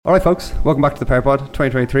Alright folks, welcome back to the Power Pod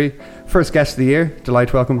 2023. First guest of the year, delight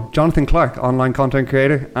to welcome Jonathan Clarke, online content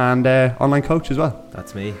creator and online coach as well.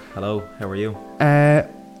 That's me. Hello, how are you?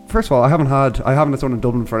 First of all, I haven't had done in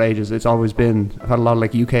Dublin for ages. It's always been, I've had a lot of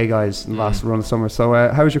like UK guys in the last run of summer. So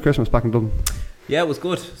how was your Christmas back in Dublin? Yeah, it was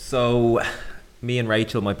good. So me and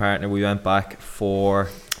Rachel, my partner, we went back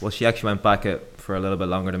she actually went back for a little bit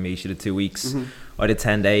longer than me. She did 2 weeks. I did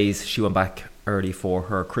 10 days. She went back early for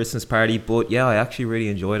her Christmas party. But yeah, I actually really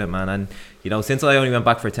enjoyed it, man. And since I only went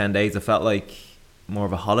back for 10 days, it felt like more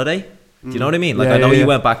of a holiday. Do you know what I mean? Like, I know you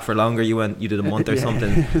went back for longer. You did a month or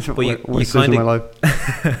something. But you kind of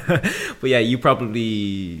but yeah, you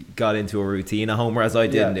probably got into a routine at home, whereas I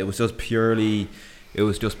didn't. It was just purely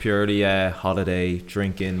holiday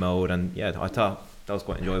drinking mode, and yeah, I thought that was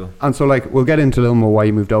quite enjoyable. And so like, we'll get into a little more why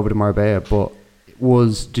you moved over to Marbella, but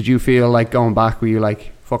did you feel like going back, were you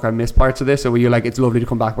like, fuck, I missed parts of this, or were you like, it's lovely to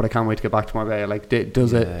come back but I can't wait to get back to Marbella? Like,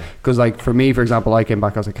 does it, because like for me, for example, I came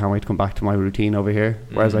back, I was like, can't wait to come back to my routine over here,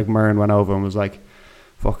 whereas like Myrn went over and was like,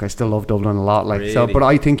 fuck, I still love Dublin a lot, like, really? So, but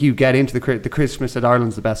I think you get into the Christmas at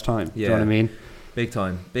Ireland's the best time. Do you know what I mean? Big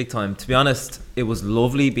time. To be honest, it was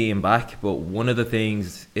lovely being back, but one of the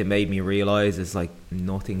things it made me realise is like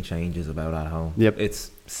nothing changes about at home.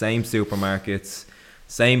 It's same supermarkets,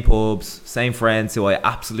 same pubs, same friends who I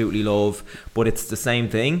absolutely love, but it's the same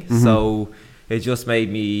thing. So it just made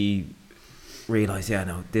me realise,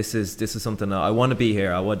 this is something that I want to be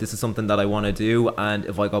here. This is something that I want to do, and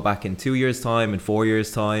if I go back in 2 years' time, in 4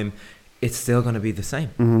 years' time, it's still going to be the same.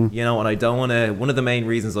 And I don't want to. One of the main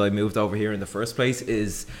reasons I moved over here in the first place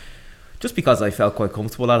is just because I felt quite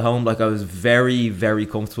comfortable at home. Like, I was very, very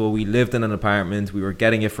comfortable. We lived in an apartment. We were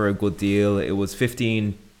getting it for a good deal. It was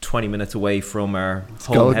 15-20 minutes away from our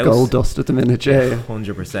home house. Gold dust at the minute,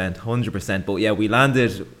 100%. But yeah, we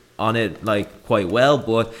landed on it like quite well,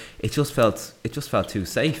 but it just felt too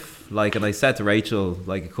safe. Like, and I said to Rachel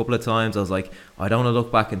like a couple of times, I was like, I don't want to look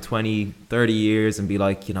back in 20-30 years and be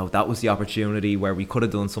like, that was the opportunity where we could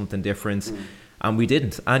have done something different. And we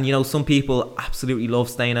didn't. And some people absolutely love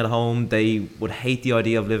staying at home. They would hate the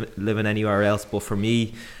idea of living anywhere else. But for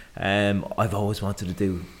me, I've always wanted to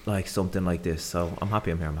do like something like this, so I'm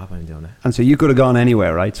happy I'm here. I'm happy I'm doing it. And so you could have gone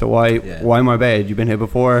anywhere, right? So why Marbella? Had you been here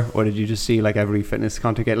before, or did you just see like every fitness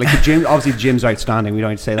content get like the gym? Obviously, the gym's outstanding. We don't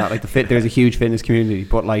need to say that. Like there's a huge fitness community.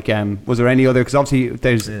 But like, was there any other? Because obviously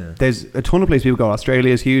there's a ton of places people go.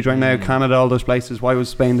 Australia is huge right now. Canada, all those places. Why was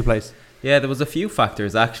Spain the place? Yeah, there was a few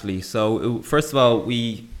factors actually. So first of all,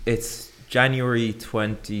 it's January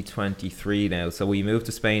 2023 now, so we moved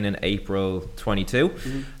to Spain in April 22,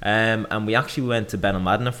 and we actually went to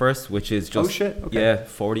Benalmádena first, which is just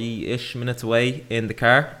 40-ish minutes away in the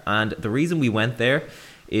car. And the reason we went there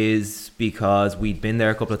is because we'd been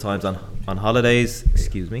there a couple of times on holidays.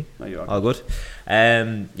 Excuse me. No, you're all good.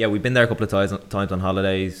 We've been there a couple of times on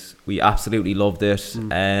holidays. We absolutely loved it.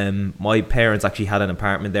 My parents actually had an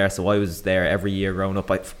apartment there, so I was there every year growing up.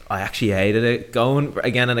 I actually hated it, going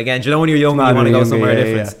again and again. Do you know when you're young, you want to go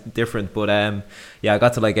somewhere different? But I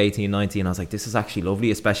got to like 18, 19. I was like, this is actually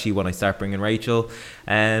lovely, especially when I start bringing Rachel.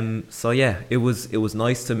 So yeah, it was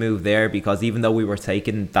nice to move there, because even though we were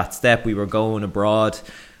taking that step, we were going abroad,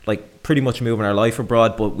 like pretty much moving our life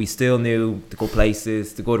abroad, but we still knew the good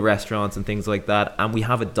places, the good restaurants and things like that. And we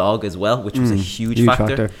have a dog as well, which was a huge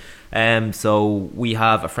factor. So we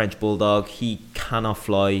have a French bulldog. He cannot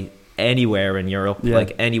fly anywhere in Europe,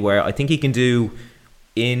 like anywhere. I think he can do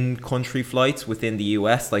in-country flights within the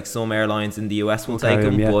US, like some airlines in the US will take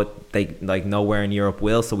him, but they like nowhere in Europe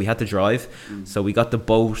will. So we had to drive. So we got the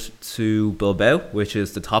boat to Bilbao, which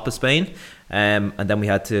is the top of Spain. And then we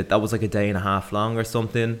had to, that was like a day and a half long or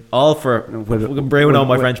something, all for Bruno,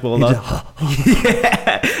 my French bulldog.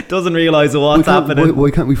 Doesn't realise what's happening.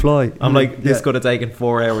 Why can't we fly? I'm like, this could have taken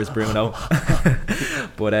 4 hours, Bruno.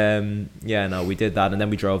 But we did that, and then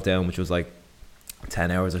we drove down, which was like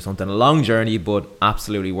 10 hours or something. A long journey, but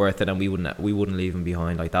absolutely worth it, and we wouldn't leave him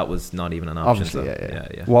behind. Like, that was not even an option.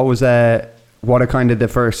 Obviously, what are kind of the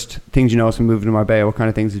first things you noticed when moving to Marbella? What kind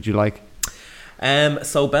of things did you like?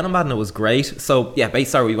 So Benalmádena was great. So yeah,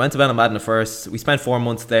 we went to Benalmádena first. We spent 4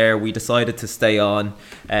 months there. We decided to stay on,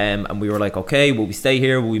 and we were like, okay, will we stay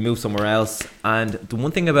here? Will we move somewhere else? And the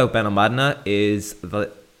one thing about Benalmádena is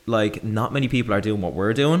that like not many people are doing what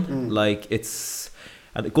we're doing. Like, it's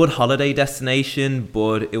a good holiday destination,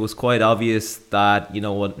 but it was quite obvious that,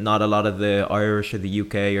 not a lot of the Irish or the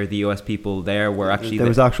UK or the US people there were actually... There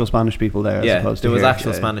was actual Spanish people there, there was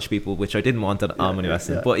actual Spanish people, which I didn't want at when I was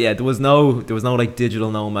in. But yeah, there was no like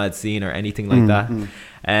digital nomad scene or anything like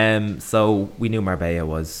that. So we knew Marbella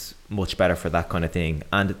was much better for that kind of thing.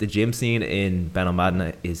 And the gym scene in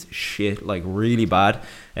Benalmadena is shit, like really bad.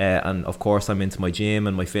 And of course I'm into my gym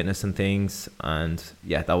and my fitness and things, and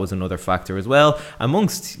yeah, that was another factor as well,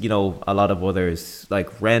 amongst, you know, a lot of others. Like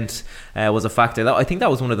rent was a factor. I think that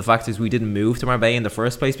was one of the factors we didn't move to Marbella in the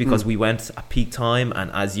first place, because we went at peak time, and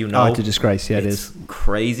as you know, it's a disgrace. Yeah, it is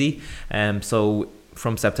crazy. So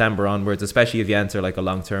from September onwards, especially if you enter like a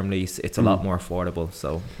long-term lease, it's a lot more affordable.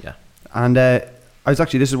 So yeah. And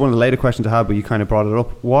this is one of the later questions I had, but you kind of brought it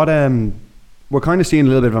up. What we're kind of seeing a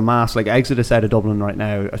little bit of a mass like exodus out of Dublin right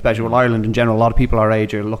now, especially with Ireland in general. A lot of people our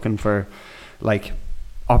age are looking for like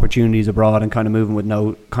opportunities abroad and kind of moving with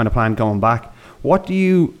no kind of plan going back. What do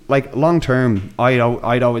you like long term?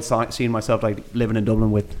 I'd always seen myself like living in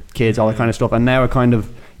Dublin with kids, all that kind of stuff, and now I kind of,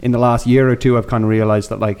 in the last year or two, I've kind of realised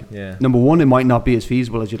that like number one, it might not be as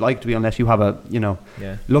feasible as you'd like to be unless you have a, you know,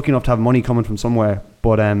 lucky enough to have money coming from somewhere.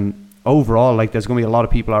 But overall, like there's going to be a lot of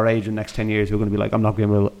people our age in the next 10 years who are going to be like, I'm not going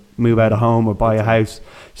to move out of home or buy a house.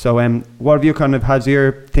 So what have you kind of, has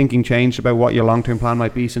your thinking changed about what your long term plan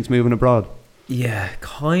might be since moving abroad? Yeah,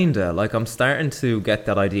 kinda. Like I'm starting to get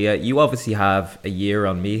that idea. You obviously have a year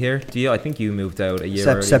on me here, do you? I think you moved out a year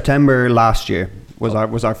early. September last year was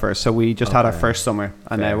our first. So we just had our first summer,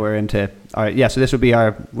 and now we're into so this would be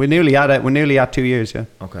we're nearly at 2 years. Yeah.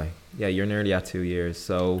 Okay. Yeah, you're nearly at 2 years.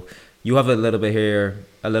 So you have a little bit here,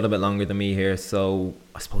 a little bit longer than me here. So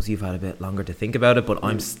I suppose you've had a bit longer to think about it, but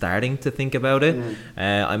I'm starting to think about it.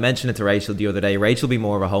 I mentioned it to Rachel the other day. Rachel will be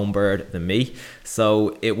more of a home bird than me.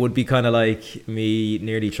 So it would be kind of like me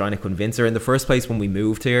nearly trying to convince her in the first place when we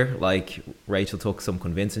moved here. Like Rachel took some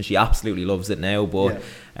convincing. She absolutely loves it now. But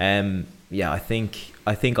I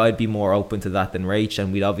think I'd be more open to that than Rach.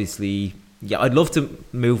 And we'd obviously, I'd love to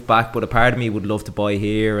move back, but a part of me would love to buy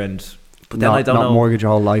here and... But then I don't know. Mortgage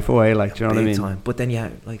your whole life away, like, do you know what I mean? Time. But then you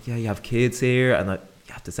have kids here, and you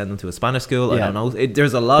have to send them to a Spanish school. I don't know.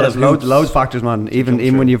 There's a lot of loads of factors, man.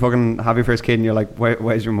 Even when you fucking have your first kid, and you're like,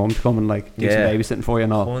 where's your mum to come and like do some babysitting for you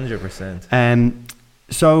and all? 100%.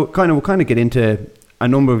 So we'll kind of get into a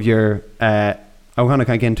number of your. I want to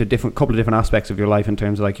kind of get into couple of different aspects of your life in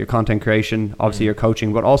terms of like your content creation, obviously your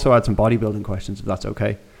coaching, but also add some bodybuilding questions if that's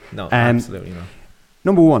okay. No, absolutely not.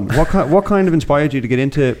 Number one, what kind of inspired you to get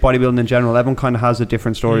into bodybuilding in general? Everyone kind of has a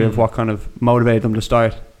different story of what kind of motivated them to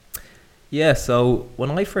start. Yeah, so when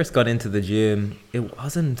I first got into the gym, it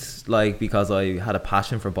wasn't like because I had a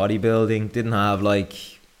passion for bodybuilding, didn't have like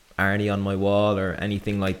Arnie on my wall or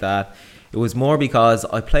anything like that. It was more because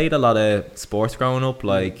I played a lot of sports growing up,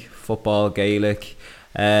 like football, Gaelic,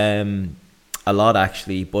 a lot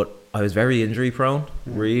actually, but I was very injury prone,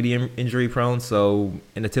 really injury prone. So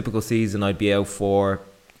in a typical season, I'd be out for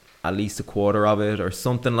at least a quarter of it or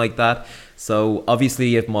something like that. So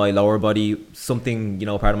obviously if my lower body, part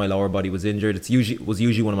of my lower body was injured, was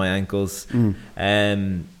usually one of my ankles.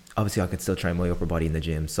 Obviously I could still train my upper body in the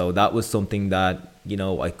gym. So that was something that,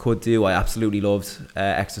 I could do. I absolutely loved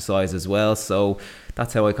exercise as well. So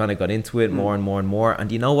that's how I kind of got into it more and more and more.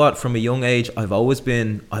 And you know what? From a young age, I've always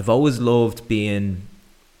loved being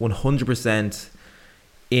 100%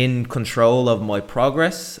 in control of my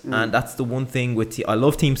progress. And that's the one thing with I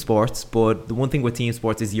love team sports, but the one thing with team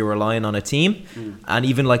sports is you're relying on a team. And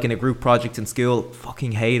even like in a group project in school,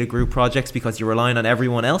 fucking hated group projects because you're relying on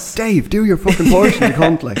everyone else. Dave, do your fucking portion. You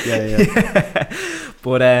can't like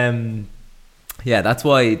But that's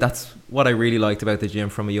what I really liked about the gym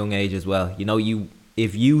from a young age as well.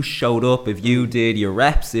 If you showed up, if you did your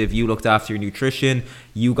reps, if you looked after your nutrition,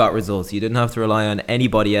 you got results. You didn't have to rely on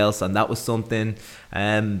anybody else, and that was something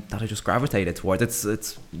that I just gravitated towards.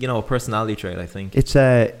 It's a personality trait, I think. It's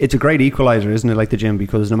a great equalizer, isn't it? Like the gym,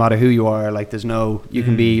 because no matter who you are, like you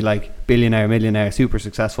can be like billionaire, millionaire, super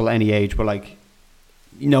successful any age, but like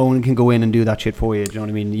no one can go in and do that shit for you. Do you know what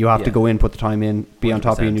I mean? You have to go in, put the time in, be 100%. On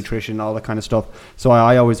top of your nutrition, all that kind of stuff. So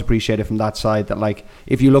I always appreciate it from that side, that like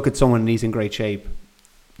if you look at someone and he's in great shape,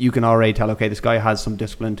 you can already tell, okay, this guy has some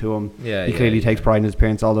discipline to him. He clearly takes pride in his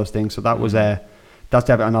appearance, all those things. So that was that's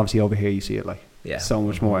definitely, and obviously over here you see it like so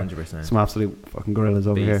much more. 100%. Some absolute fucking gorillas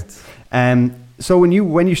over here. So when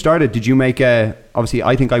you started, did you make obviously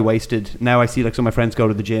I think I wasted, now I see like some of my friends go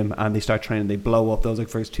to the gym and they start training, they blow up those like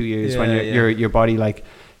first 2 years when your body like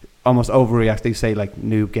almost overreacts. They say like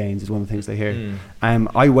noob gains is one of the things they hear.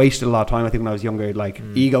 I wasted a lot of time, I think, when I was younger, like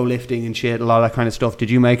ego lifting and shit, a lot of that kind of stuff. Did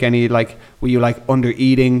you make any like, were you like under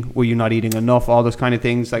eating, were you not eating enough, all those kind of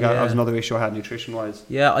things? Like that was another issue I had nutrition wise.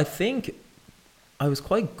 I think I was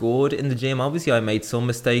quite good in the gym. Obviously, I made some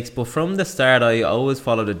mistakes, but from the start, I always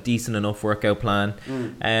followed a decent enough workout plan.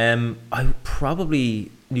 I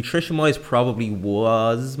probably, nutrition-wise, probably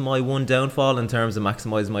was my one downfall in terms of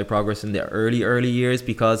maximizing my progress in the early years,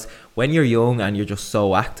 because when you're young and you're just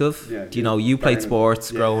so active, you played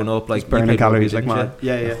sports growing up, like burning calories like mad.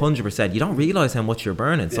 100%. You don't realize how much you're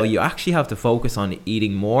burning, so you actually have to focus on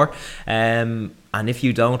eating more. And if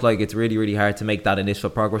you don't, like, it's really, really hard to make that initial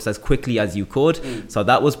progress as quickly as you could. So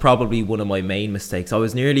that was probably one of my main mistakes. I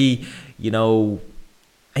was nearly,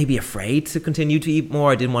 maybe afraid to continue to eat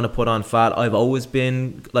more. I didn't want to put on fat. I've always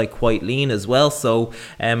been like quite lean as well. So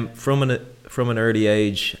from an early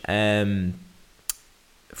age,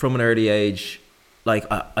 like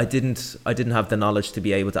I didn't have the knowledge to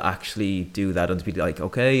be able to actually do that and to be like,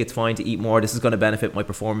 okay, it's fine to eat more. This is going to benefit my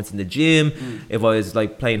performance in the gym. If I was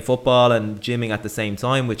like playing football and gymming at the same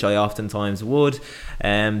time, which I oftentimes would,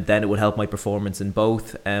 then it would help my performance in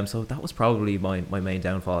both. So that was probably my main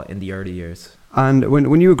downfall in the early years. And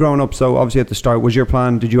when you were growing up, so obviously at the start, was your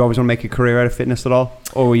plan, did you always want to make a career out of fitness at all?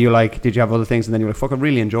 Or were you like, did you have other things and then you were like, fuck, I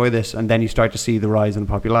really enjoy this, and then you start to see the rise in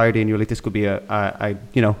popularity and you're like, this could be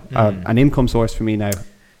an income source for me now?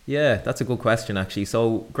 Yeah, that's a good question actually.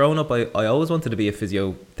 So growing up, I always wanted to be a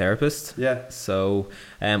physiotherapist. Yeah. So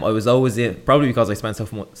I was always in, probably because I spent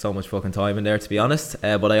so much fucking time in there, to be honest.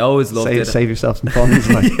 But I always loved it. Save yourself some funds.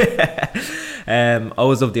 Like.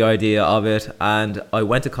 Always loved the idea of it, and I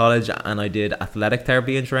went to college and I did athletic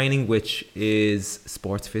therapy and training, which is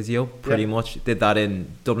sports physio pretty much. Did that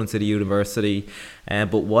in Dublin City University,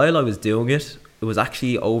 but while I was doing it, it was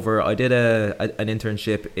actually I did an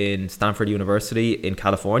internship in Stanford University in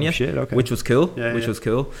California, which was cool. Was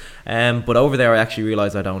cool. But over there, I actually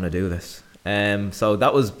realized I don't want to do this. So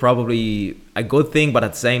that was probably a good thing, but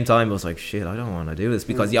at the same time I was like, shit, I don't want to do this,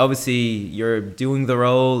 because you're doing the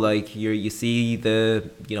role, like you see the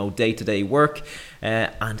day-to-day work,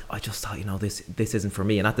 and I just thought, this isn't for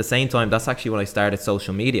me. And at the same time, that's actually when I started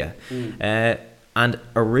social media. And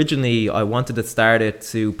originally I wanted to start it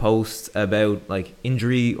to post about like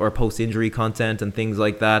injury or post-injury content and things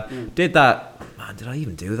like that. Did that. Man, did I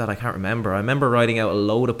even do that? I can't remember. I remember writing out a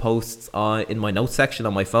load of posts in my notes section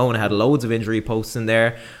on my phone. I had loads of injury posts in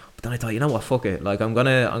there. But then I thought, you know what, fuck it. Like I'm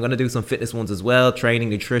gonna do some fitness ones as well, training,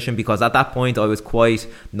 nutrition, because at that point I was quite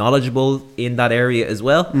knowledgeable in that area as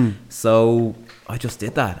well. So I just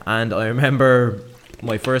did that. And I remember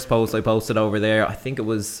my first post I posted over there, I think it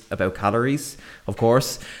was about calories, of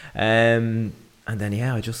course. And then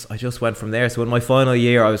I just went from there. So in my final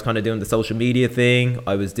year, I was kind of doing the social media thing.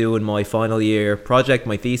 I was doing my final year project,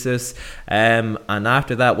 my thesis. And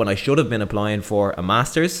after that, when I should have been applying for a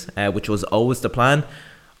master's, which was always the plan,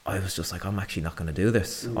 I was just like, I'm actually not going to do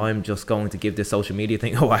this. I'm just going to give this social media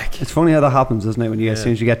thing a whack. It's funny how that happens, isn't it? When as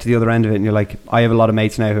soon as you get to the other end of it and you're like, I have a lot of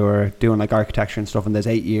mates now who are doing like architecture and stuff, and there's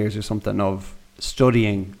 8 years or something of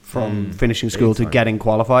studying from finishing school to getting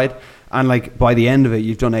qualified, and like by the end of it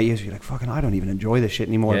you've done 8 years, you're like, fucking, I don't even enjoy this shit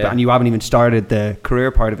anymore. And you haven't even started the career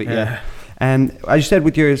part of it yet. And as you said,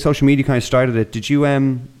 with your social media kind of started it, did you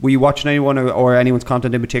were you watching anyone or anyone's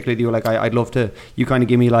content in particular that you were like, I'd love to, you kind of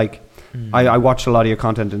give me like, I watched a lot of your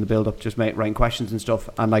content in the build up, just writing questions and stuff,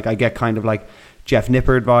 and like I get kind of like Jeff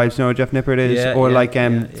Nippard vibes. You know what Jeff Nippard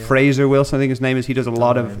is? Fraser Wilson, I think his name is. He does a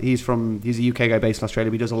lot of, he's a UK guy based in Australia,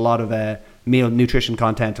 but he does a lot of meal nutrition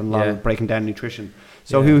content and a lot of breaking down nutrition.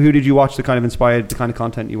 So who did you watch that kind of inspired the kind of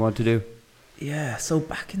content you want to do? Yeah, so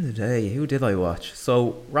back in the day, who did I watch?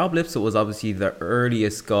 So Rob Lipsett was obviously the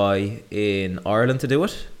earliest guy in Ireland to do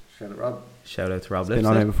it. Shout out Rob. Shout out to Rob Lipsett.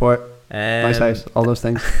 Been on it before. Nice house, all those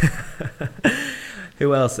things.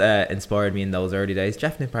 Who else inspired me in those early days?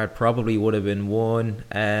 Jeff Nippard probably would have been one.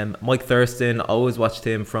 Mike Thurston, I always watched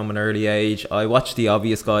him from an early age. I watched the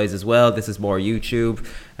obvious guys as well. This is more YouTube.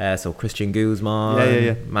 So Christian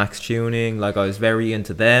Guzman, Max Tuning, like I was very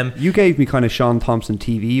into them. You gave me kind of Sean Thompson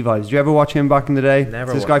TV vibes. Did you ever watch him back in the day?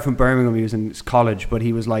 Never. This guy from Birmingham, he was in college, but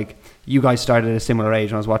he was like, you guys started at a similar age.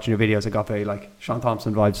 When I was watching your videos, I got very like Sean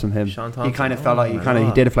Thompson vibes from him. Sean Thompson. He kind of felt like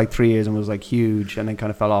he did it for like 3 years and was like huge, and then kind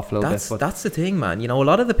of fell off a little bit. But that's the thing, man. You know, a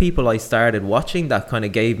lot of the people I started watching that kind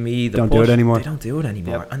of gave me the push. Do it anymore. They don't do it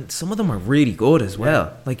anymore, and some of them are really good as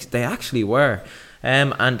well. Like they actually were.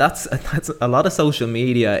 And that's a lot of social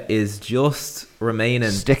media is just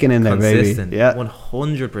remaining sticking in consistent, there, baby.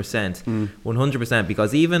 100%, 100%.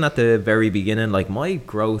 Because even at the very beginning, like my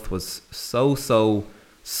growth was so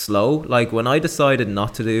slow. Like when I decided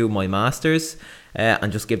not to do my masters,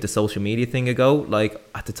 and just give the social media thing a go. Like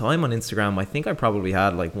at the time on Instagram, I think I probably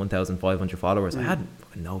had like 1,500 followers. I had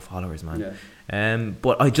no followers, man.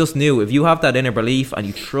 But I just knew if you have that inner belief and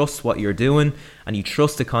you trust what you're doing and you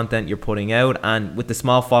trust the content you're putting out, and with the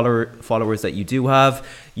small followers that you do have,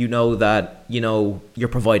 you know that, you know, you're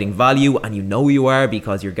providing value, and you know you are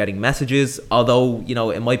because you're getting messages, although, you know,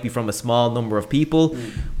 it might be from a small number of people,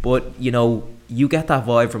 but, you know, you get that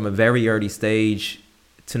vibe from a very early stage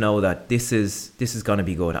to know that this is going to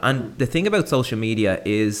be good. And the thing about social media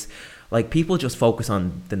is, like, people just focus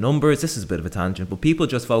on the numbers. This is a bit of a tangent, but people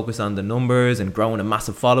just focus on the numbers and growing a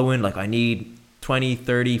massive following. Like, I need 20,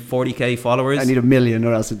 30, 40k followers. I need 1 million,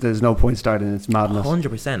 or else there's no point starting. It's madness.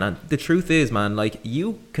 100%. And the truth is, man, like,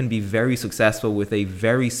 you can be very successful with a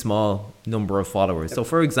very small number of followers. So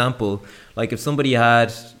for example, like if somebody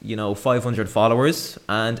had, you know, 500 followers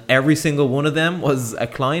and every single one of them was a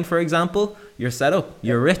client, for example, you're set up,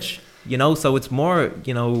 you're rich. You know, so it's more,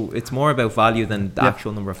 you know, it's more about value than the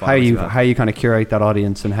actual number of followers. How you kind of curate that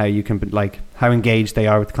audience, and how you can, like, how engaged they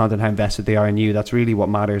are with the content, how invested they are in you. That's really what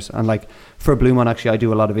matters. And like for Blue Mon, actually, I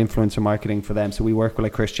do a lot of influencer marketing for them. So we work with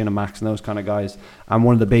like Christian and Max and those kind of guys. And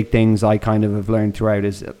one of the big things I kind of have learned throughout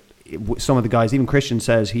is some of the guys, even Christian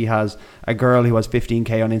says he has a girl who has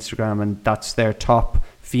 15k on Instagram, and that's their top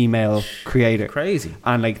female creator. Crazy.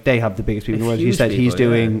 And like they have the biggest people in the world. He said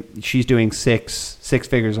she's doing six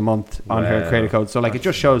figures a month on her creator code. So like, it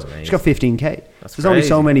just shows amazing. She's got 15k. There's only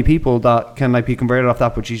so many people that can like be converted off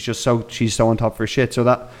that, but she's so on top of her shit. So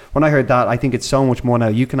that when I heard that, I think it's so much more now.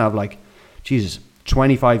 You can have like, Jesus,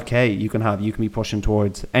 25k you can be pushing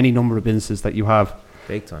towards any number of businesses that you have.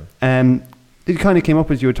 Big time. It kind of came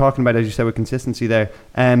up as you were talking about, as you said, with consistency there.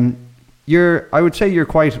 I would say you're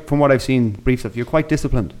quite, from what I've seen, brief stuff, you're quite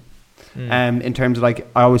disciplined. In terms of like,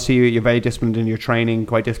 I always see you're very disciplined in your training,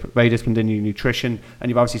 very disciplined in your nutrition, and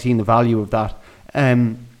you've obviously seen the value of that.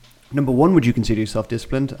 Number one, would you consider yourself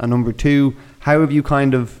disciplined? And number two, how have you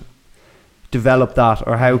kind of developed that,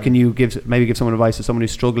 or how can you give someone advice to someone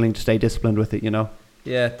who's struggling to stay disciplined with it, you know?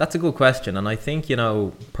 Yeah, that's a good question. And I think, you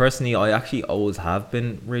know, personally, I actually always have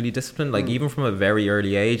been really disciplined, like even from a very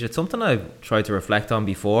early age. It's something I've tried to reflect on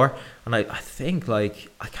before. And I think like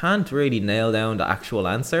I can't really nail down the actual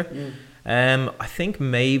answer. I think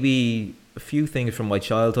maybe a few things from my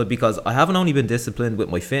childhood, because I haven't only been disciplined with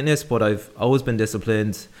my fitness, but I've always been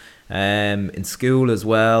disciplined in school as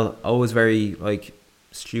well. Always very like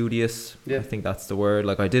studious. I think that's the word.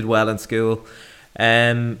 Like I did well in school.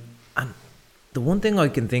 And the one thing I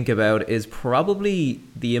can think about is probably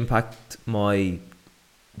the impact my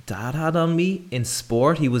dad had on me in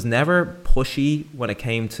sport. He was never pushy when it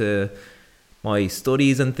came to my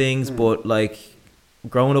studies and things, but like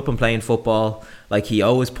growing up and playing football, like he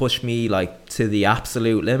always pushed me like to the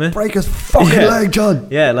absolute limit. Break his fucking leg, John.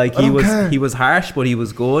 Yeah, like he was harsh, but he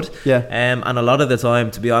was good. Yeah. And a lot of the time,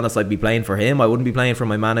 to be honest, I'd be playing for him. I wouldn't be playing for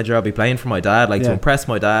my manager. I'd be playing for my dad, like to impress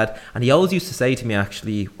my dad. And he always used to say to me,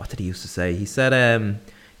 actually, what did he used to say? He said,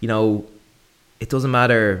 you know, it doesn't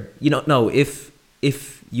matter, you know, no, if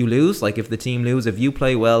you lose, like if the team lose, if you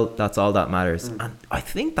play well, that's all that matters. And I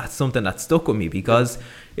think that's something that stuck with me, because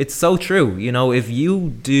it's so true. You know, if you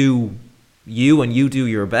do you and you do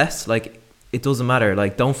your best, like it doesn't matter.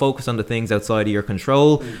 Like don't focus on the things outside of your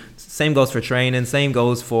control. Same goes for training, same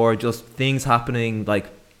goes for just things happening like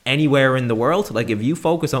anywhere in the world. Like if you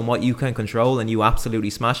focus on what you can control and you absolutely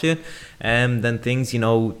smash it, then things, you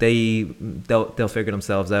know, they'll figure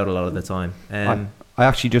themselves out a lot of the time. I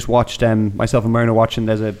actually just watched, myself and Myrna watching,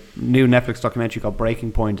 there's a new Netflix documentary called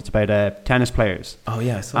Breaking Point. It's about tennis players. Oh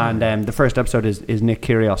yeah, I saw that. And the first episode is Nick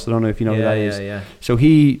Kyrgios. I don't know if you know who that is. Yeah. So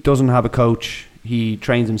he doesn't have a coach. He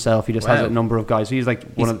trains himself. He just has a number of guys. So he's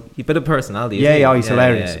like he's a bit of personality. He's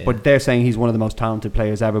hilarious. Yeah. But they're saying he's one of the most talented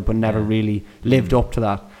players ever, but never really lived up to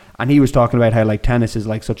that. And he was talking about how like tennis is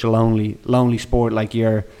like such a lonely sport. Like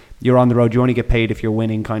you're on the road, you only get paid if you're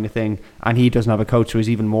winning, kind of thing. And he doesn't have a coach, so he's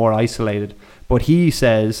even more isolated. But he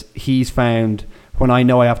says he's found, when I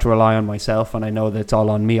know I have to rely on myself and I know that it's all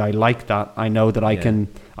on me, I like that. I know that I can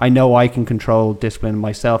control discipline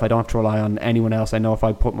myself. I don't have to rely on anyone else. I know if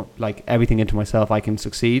I put like everything into myself, I can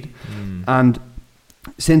succeed. And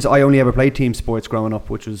since I only ever played team sports growing up,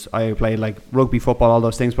 which was, I played like rugby, football, all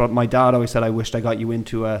those things, but my dad always said, I wished I got you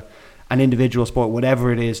into an individual sport,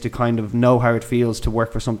 whatever it is, to kind of know how it feels to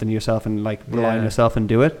work for something yourself and like rely on yourself and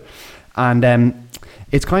do it. And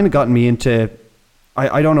it's kind of gotten me into,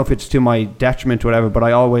 I don't know if it's to my detriment or whatever, but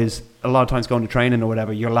I always, a lot of times going to training or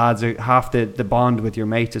whatever, your lads are half the bond with your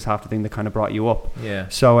mates is half the thing that kind of brought you up. Yeah.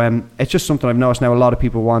 So it's just something I've noticed now. A lot of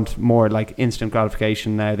people want more like instant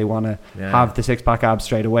gratification now. They want to have the 6-pack abs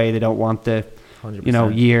straight away. They don't want the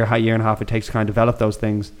 100%. year and a half it takes to kind of develop those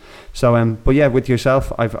things. So but yeah, with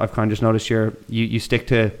yourself, I've kind of just noticed you stick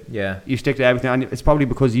to everything, and it's probably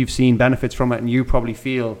because you've seen benefits from it, and you probably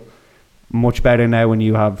feel much better now when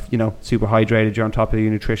you have, super hydrated, you're on top of your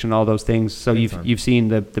nutrition, all those things. So you've seen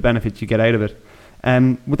the benefits you get out of it.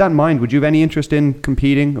 With that in mind, would you have any interest in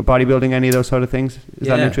competing or bodybuilding, any of those sort of things? Is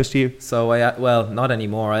that an interest to you? So well, not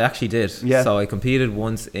anymore. I actually did. Yeah. So I competed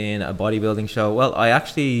once in a bodybuilding show. Well, I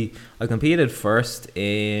competed first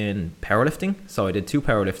in powerlifting. So I did 2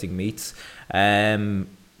 powerlifting meets. And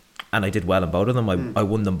I did well in both of them. I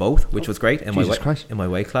won them both, which was great in my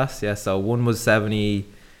weight class. Yeah. So one was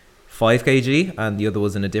 75 kg and the other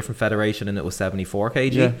was in a different federation and it was 74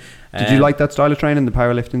 kg. Yeah. Did you like that style of training, the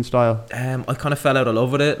powerlifting style? I kind of fell out of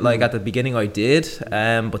love with it. Like at the beginning I did,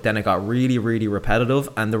 but then it got really, really repetitive.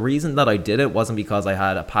 And the reason that I did it wasn't because I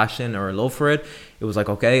had a passion or a love for it. It was like,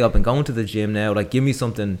 okay, I've been going to the gym now, like give me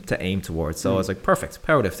something to aim towards. So I was like, perfect,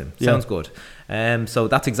 powerlifting, sounds good. So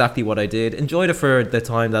that's exactly what I did. Enjoyed it for the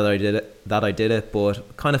time that I did it,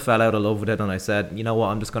 but kind of fell out of love with it. And I said, you know what,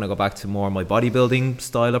 I'm just going to go back to more my bodybuilding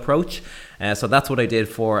style approach. So that's what I did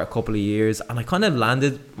for a couple of years, and I kind of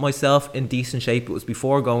landed myself in decent shape. It was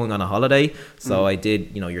before going on a holiday, so I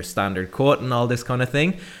did, your standard cut and all this kind of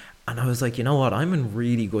thing. And I was like, you know what, I'm in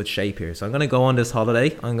really good shape here. So I'm going to go on this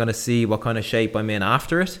holiday. I'm going to see what kind of shape I'm in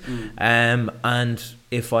after it. And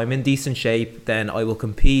if I'm in decent shape, then I will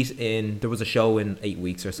compete there was a show in 8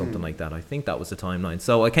 weeks or something like that. I think that was the timeline.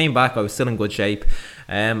 So I came back, I was still in good shape.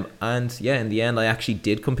 And yeah, in the end, I actually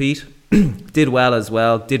did compete. Did well as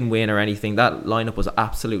well, didn't win or anything. That lineup was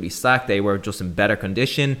absolutely stacked. They were just in better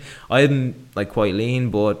condition. I'm like quite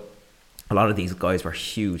lean, but a lot of these guys were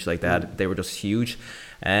huge. Like they were just huge.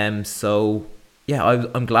 So yeah,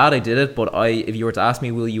 I'm glad I did it, but if you were to ask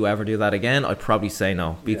me, will you ever do that again? I'd probably say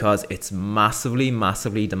no, because it's massively,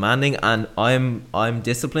 massively demanding, and I'm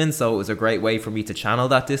disciplined, so it was a great way for me to channel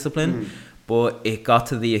that discipline. But it got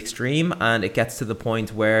to the extreme, and it gets to the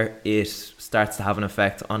point where it starts to have an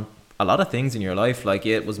effect on a lot of things in your life. Like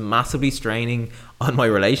it was massively straining on my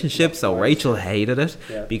relationship. So Rachel hated it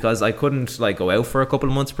because I couldn't like go out for a couple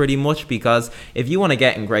of months pretty much, because if you want to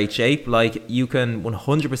get in great shape, like you can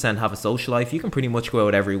 100% have a social life. You can pretty much go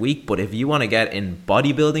out every week, but if you want to get in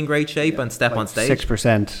bodybuilding great shape and step on stage,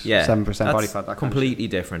 6%, 7% body fat, that completely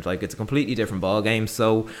different. Like it's a completely different ball game.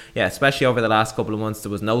 So yeah, especially over the last couple of months,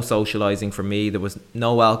 there was no socializing for me. There was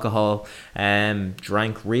no alcohol,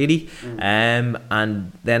 drank really,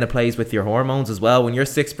 and then it plays with your hormones as well. When you're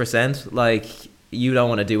 6%, like you don't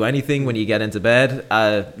want to do anything when you get into bed.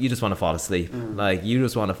 You just want to fall asleep. Like you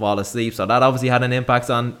just want to fall asleep. So that obviously had an impact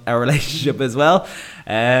on our relationship as well.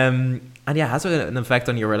 And yeah, it has an effect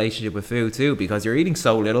on your relationship with food too, because you're eating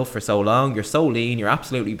so little for so long. You're so lean. You're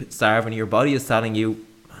absolutely starving. Your body is telling you,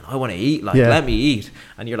 I want to eat. Like let me eat.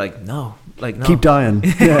 And you're like, no. Like no. Keep dying.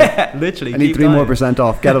 Yeah. Literally. I need 3 more %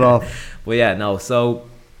 off. Get it off. Well, yeah, no. So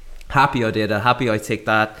happy I did it. Happy I ticked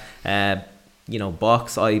that.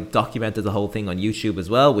 Box. I documented the whole thing on YouTube as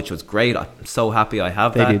well, which was great. I'm so happy I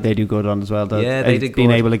have that. They do good on as well, though. Yeah, they did being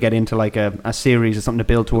good. able to get into like a series or something to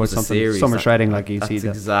build towards something. Series, summer shredding, like you that's see.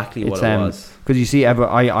 That's exactly what it was. Because you see,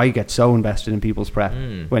 I get so invested in people's prep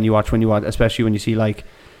when you watch, especially when you see like,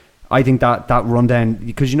 I think that rundown,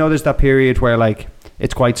 because there's that period where like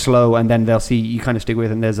it's quite slow, and then they'll see you kind of stick with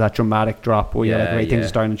it, and there's that dramatic drop where you're like, great, things are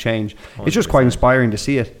starting to change. 100%. It's just quite inspiring to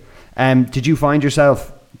see it. Did you find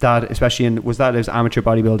yourself that, especially it was amateur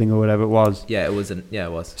bodybuilding or whatever it was? Yeah, it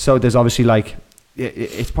was. So there's obviously like,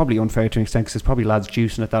 it's probably unfair to an extent, because there's probably lads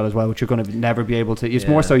juicing at that as well, which you're going to never be able to. It's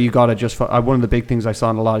more so you got to just, one of the big things I saw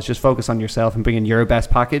in a lot is just focus on yourself and bringing your best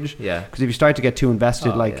package. Yeah. Because if you start to get too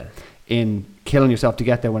invested, in killing yourself to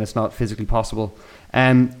get there when it's not physically possible.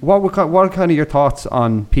 What are kind of your thoughts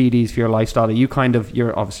on PEDs for your lifestyle?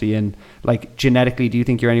 You're obviously in, like, genetically, do you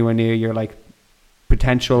think you're anywhere near your like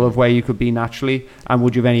potential of where you could be naturally, and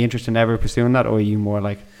would you have any interest in ever pursuing that, or are you more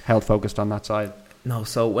like health focused on that side? No,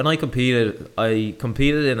 so when I competed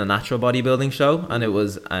in a natural bodybuilding show, and it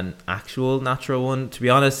was an actual natural one. To be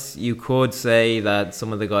honest, you could say that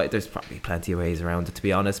some of the guys, there's probably plenty of ways around it, to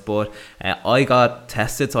be honest, but I got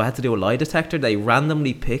tested, so I had to do a lie detector. They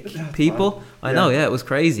randomly pick people. I know, it was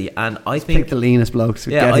crazy. And I think pick the leanest blokes.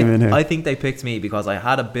 Get him in here. I think they picked me because I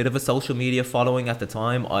had a bit of a social media following at the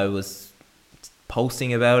time. I was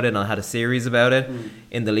posting about it, and I had a series about it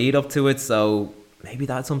in the lead up to it, so maybe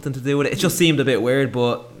that had something to do with it. It just seemed a bit weird,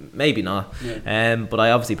 but maybe not. But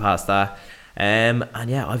I obviously passed that. And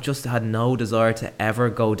yeah, I've just had no desire to ever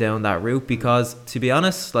go down that route, because to be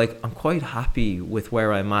honest, like, I'm quite happy with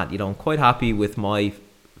where I'm at. I'm quite happy with my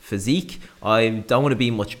physique. I don't want to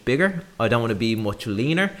be much bigger. I don't want to be much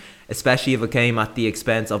leaner. especially if it came at the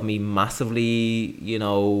expense of me massively,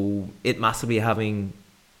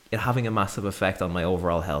 having a massive effect on my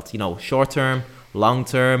overall health. Short term, long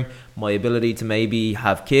term, my ability to maybe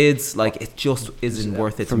have kids, like it just isn't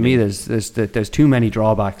worth it for to me. There's too many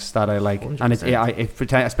drawbacks that I like,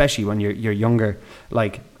 100%. and especially when you're younger.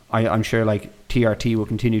 Like I'm sure like TRT will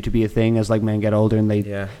continue to be a thing as like men get older, and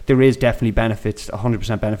there is definitely benefits,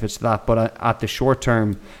 100% benefits to that. But at the short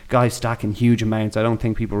term, guys stacking huge amounts. I don't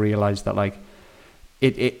think people realize that like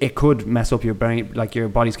it could mess up your brain, like your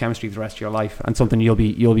body's chemistry for the rest of your life, and something you'll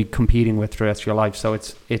be competing with for the rest of your life. So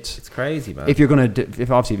it's crazy, man. If you're gonna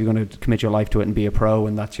commit your life to it and be a pro,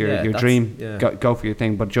 and that's your dream, go for your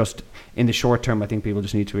thing. But just in the short term, I think people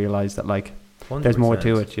just need to realize that like 100%. There's more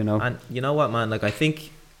to it, And you know what, man? Like I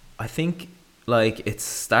think like it's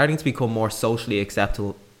starting to become more socially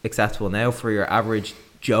acceptable now for your average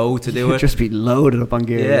Joe to do it. Just be loaded up on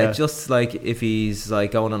gear. Yeah, just like if he's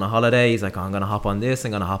like going on a holiday, he's like, I'm gonna hop on this,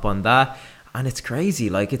 I'm gonna hop on that, and it's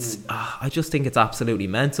crazy. Like it's I just think it's absolutely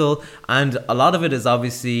mental, and a lot of it is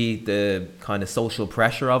obviously the kind of social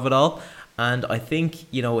pressure of it all. And I think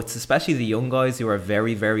it's especially the young guys who are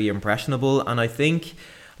very, very impressionable, and I think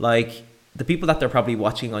like the people that they're probably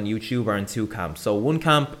watching on YouTube are in two camps. So one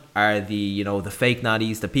camp are the the fake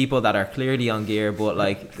natties, the people that are clearly on gear, but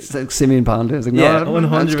like it's like Simeon Panda. Like,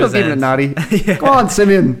 100%. Natty. Yeah. Go on,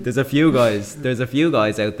 Simeon. There's a few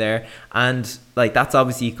guys out there, and like that's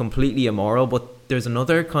obviously completely immoral. But there's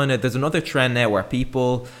another trend now where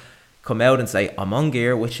people come out and say I'm on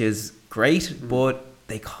gear, which is great, but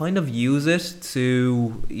they kind of use it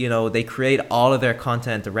to, they create all of their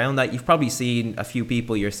content around that. You've probably seen a few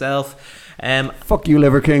people yourself. Fuck you,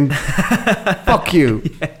 Liver King. Fuck you.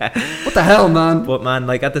 Yeah. What the hell, man? But man,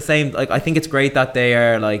 like at the same, like I think it's great that they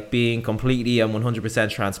are like being completely and 100%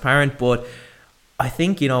 transparent. But I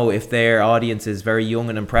think, if their audience is very young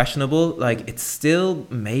and impressionable, like it's still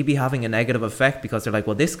maybe having a negative effect, because they're like,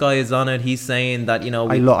 well, this guy is on it. He's saying that,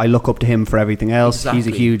 I look up to him for everything else. Exactly. He's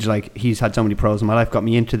a huge, like, he's had so many pros in my life, got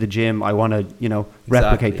me into the gym. I want to,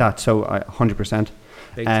 replicate that. So 100%.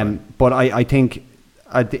 But I think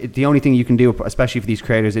the only thing you can do, especially for these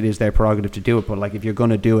creators, it is their prerogative to do it. But like, if you're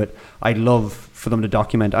going to do it, I'd love for them to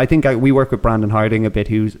document. I think we work with Brandon Harding a bit,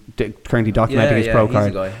 who's currently documenting his pro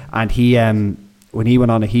card. And he, when he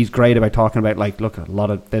went on it, he's great about talking about like, look,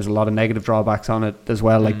 there's a lot of negative drawbacks on it as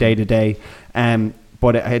well, like day to day.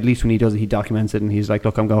 But at least when he does it, he documents it, and he's like,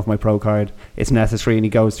 look, I'm going for my pro card. It's necessary, and he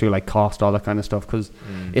goes through like cost, all that kind of stuff, because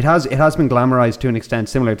it has been glamorized to an extent,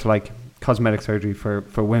 similar to like cosmetic surgery for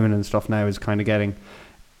women and stuff now is kind of getting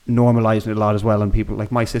normalized a lot as well. And people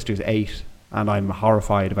like my sister's 8, and I'm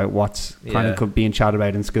horrified about what's kind of being chatted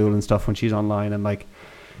about in school and stuff when she's online, and like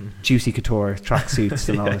juicy couture tracksuits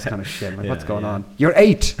and all this kind of shit. Like, what's going on? You're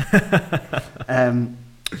 8.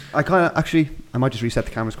 I might just reset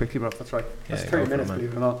the cameras quickly, but that's right. That's 30 minutes,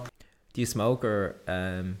 believe it or not. Do you smoke or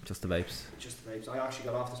just the vapes? Just the vapes. I actually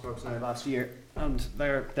got off the smokes now last year, and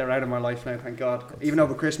they're out of my life now, thank God. Even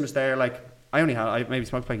over Christmas, I maybe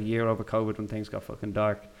smoked like a year over COVID when things got fucking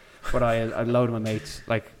dark. But a load of my mates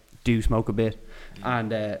like do smoke a bit,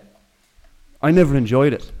 and I never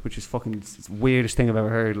enjoyed it, which is fucking it's the weirdest thing I've ever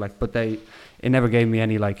heard. Like, but it never gave me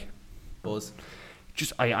any like buzz.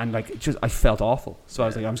 I felt awful. So I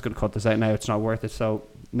was like, I'm just gonna cut this out now. It's not worth it. So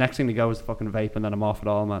next thing to go is the fucking vape, and then I'm off it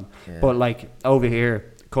all, man. Yeah. But like over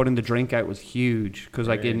here, cutting the drink out was huge, because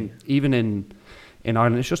like even in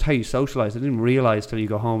Ireland, it's just how you socialise. I didn't realise till you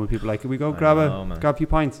go home and people are like, can we go grab a few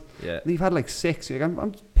pints? Yeah. And you've had like 6. You're like,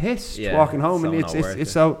 I'm pissed walking home, and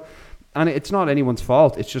it's so, and it's not anyone's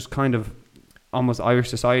fault. It's just kind of almost Irish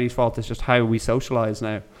society's fault. It's just how we socialise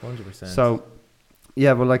now. 100%. So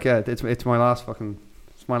yeah, but like it's my last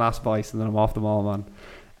vice, and then I'm off them all, man.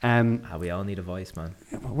 We all need a vice, man.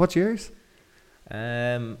 What's yours?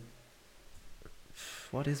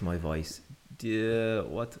 What is my vice?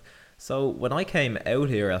 So when I came out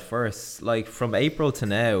here at first, like from April to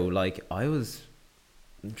now, like I was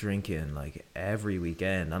drinking like every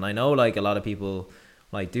weekend, and I know like a lot of people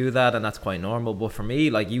like do that, and that's quite normal. But for me,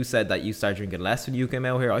 like you said that you started drinking less when you came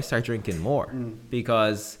out here, I started drinking more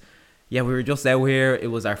because we were just out here. It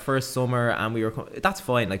was our first summer, and that's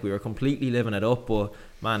fine. Like we were completely living it up. But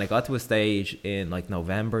man, I got to a stage in like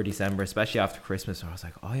November, December, especially after Christmas, where I was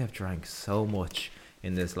like, I have drank so much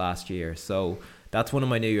in this last year. So that's one of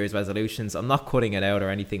my New Year's resolutions. I'm not cutting it out or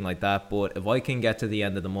anything like that, but if I can get to the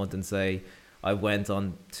end of the month and say I went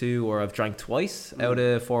on 2 or I've drank twice out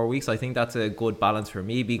of 4 weeks, I think that's a good balance for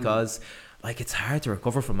me, because like it's hard to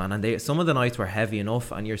recover from, man. And some of the nights were heavy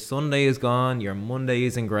enough, and your Sunday is gone, your Monday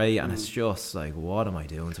isn't great, and it's just like, what am I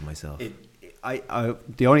doing to myself? I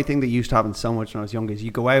the only thing that used to happen so much when I was younger is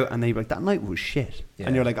you go out and they'd be like, that night was shit. Yeah.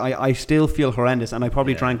 And you're like, I still feel horrendous, and I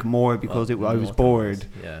probably drank more because I was bored.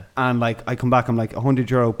 Yeah. And like I come back, I'm like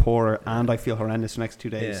 €100 poorer, and I feel horrendous the next 2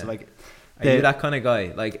 days. Yeah. So like, are you that kind of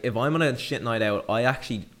guy? Like, if I'm on a shit night out, I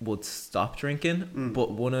actually would stop drinking. But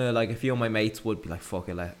a few of my mates would be like, "Fuck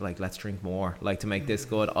it, let's drink more, like to make this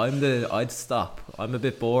good." I'd stop. I'm a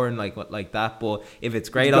bit boring, like that. But if it's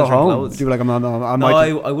great, I'll drink loads. Do like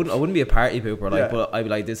I wouldn't be a party pooper, like. But I'd be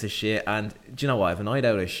like, "This is shit." And do you know what? If a night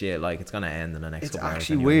out is shit, like, it's gonna end in the next. It's couple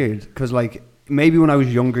actually hours weird because like. Maybe when I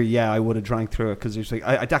was younger, I would have drank through it because it's like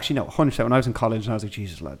I'd actually know 100%. When I was in college, and I was like,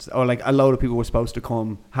 Jesus, lads, or like a load of people were supposed to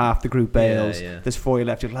come, half the group bails. There's 4 you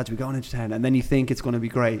left. You're like, lads, we're going into town, and then you think it's going to be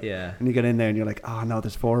great. Yeah. And you get in there, and you're like, oh no,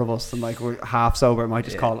 there's 4 of us, and like we're half sober. I might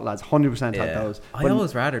just call it, lads. 100% had those. I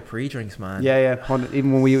always rather pre-drinks, man. Yeah.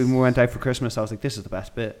 Even when we went out for Christmas, I was like, this is the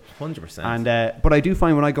best bit. 100%. And but I do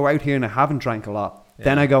find when I go out here and I haven't drank a lot.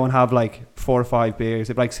 Then I go and have like 4 or 5 beers.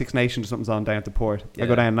 If like Six Nations or something's on down at the port, I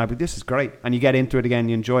go down and I'm like, this is great. And you get into it again,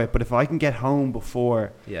 you enjoy it. But if I can get home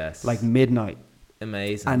before like midnight,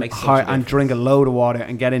 amazing, and drink a load of water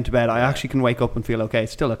and get into bed, I actually can wake up and feel okay.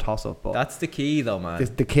 It's still a toss up, but that's the key though, man.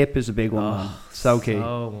 The kip is a big one, man. So key.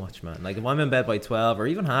 So much, man. Like if I'm in bed by 12 or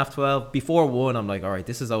even half 12, before 1, I'm like, all right,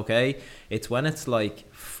 this is okay. It's when it's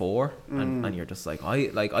like 4 and you're just like, I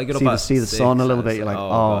get up see the sun a little bit. You're like,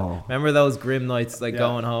 God. Remember those grim nights, like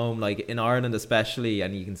going home, like in Ireland especially,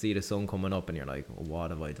 and you can see the sun coming up, and you're like,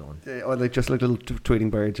 what have I done? Or like just like little tweeting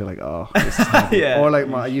birds. You're like, oh, this is Or like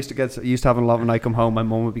I used to have a lot when I come home. My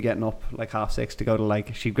mum would be getting up like 6:30 to go to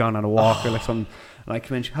like she'd gone on a walk or like something. And I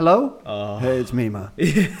come in, hello? Hey, it's me, man.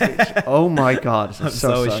 Oh my God. I'm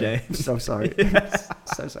so ashamed. I'm so sorry.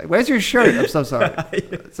 So sorry. Where's your shirt? I'm so sorry.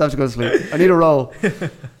 It's time to go to sleep. I need a roll.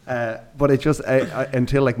 But it just,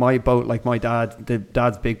 until like my boat, like my dad, the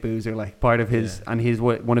dad's big boozer, like part of his, and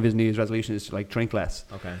one of his New Year's resolutions is to like drink less.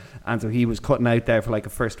 Okay. And so he was cutting out there for like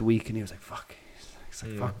a first week, and he was like, fuck. He's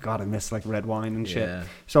like, fuck God, I miss like red wine and shit.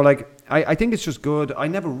 So like, I think it's just good. I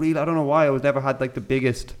don't know why I was never had like the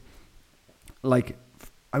biggest, like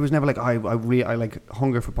I was never like I like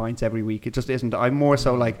hunger for pints every week. It just isn't. I'm more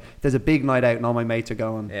so like there's a big night out and all my mates are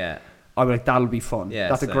going. Yeah. I'd be like, that'll be fun. Yeah,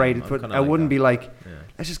 that's a great. But I wouldn't be like,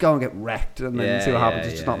 let's just go and get wrecked and then see what happens.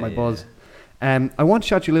 It's just not my buzz. I want to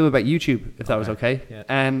chat to you a little about YouTube, if that was okay.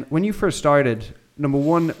 Yeah. When you first started, number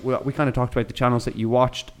one, we kind of talked about the channels that you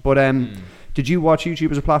watched, but did you watch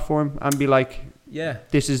YouTube as a platform and be like,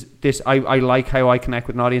 I like how I connect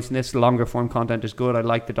with an audience, and this longer form content is good. I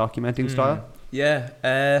like the documenting style.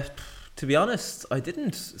 Yeah. To be honest, I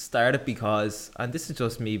didn't start it because, and this is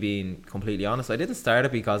just me being completely honest, I didn't start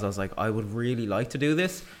it because I was like, I would really like to do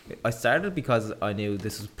this. I started because I knew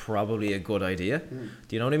this was probably a good idea.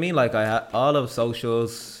 Do you know what I mean? Like I had all of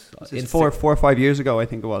socials. It's 4 or 5 years ago, I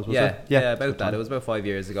think it was it? Yeah, about that. It was about 5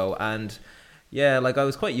 years ago. And yeah, like I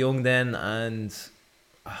was quite young then, and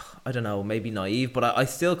I don't know, maybe naive, but I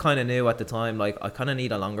still kind of knew at the time, like I kind of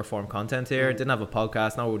need a longer form content here. Didn't have a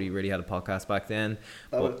podcast. Nobody really had a podcast back then.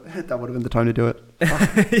 That would have been the time to do it.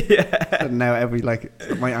 Yeah. And now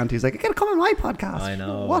my auntie's like, you gotta come on my podcast. I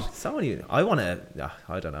know. What? So many. I want to.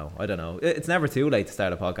 I don't know. It's never too late to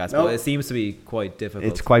start a podcast, but it seems to be quite difficult.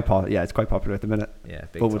 It's quite it's quite popular at the minute. Yeah,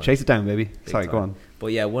 but we'll chase it down, baby. Sorry, go on.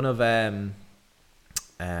 But yeah, one of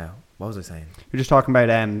what was I saying? You're just talking about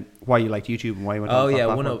why you liked YouTube and why you went on that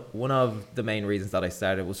platform. One of the main reasons that I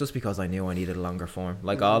started was just because I knew I needed a longer form.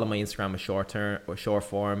 Like all of my Instagram was short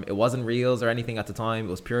form. It wasn't reels or anything at the time. It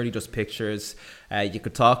was purely just pictures. You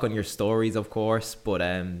could talk on your stories, of course, but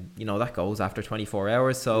that goes after 24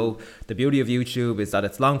 hours. So the beauty of YouTube is that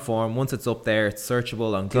it's long form. Once it's up there, it's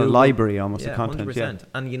searchable on Google. The library almost of content. 100%. Yeah.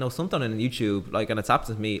 And something on YouTube, like, and it's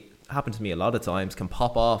happened to me a lot of times, can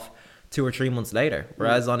pop off 2 or 3 months later,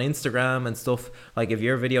 whereas on Instagram and stuff, like if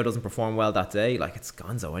your video doesn't perform well that day, like it's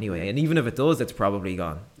gonzo anyway, and even if it does, it's probably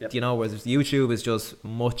gone. Yep. Whereas YouTube is just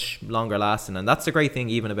much longer lasting, and that's the great thing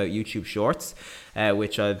even about YouTube Shorts,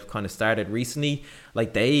 which I've kind of started recently.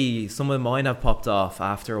 Like some of mine have popped off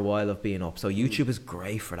after a while of being up, so YouTube is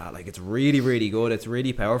great for that. Like it's really, really good. It's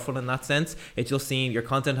really powerful in that sense. It just seems your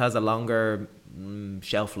content has a longer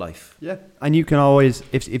shelf life. Yeah, and you can always,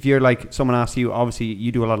 if you're like, someone asks you, obviously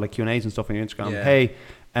you do a lot of like Q&As and stuff on your Instagram. Yeah.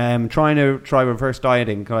 Hey, trying to try reverse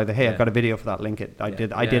dieting. I've got a video for that. Link it. I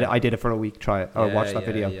did it for a week. Try it or watch that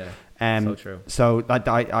video. Yeah. So true. So that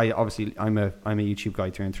I obviously I'm a YouTube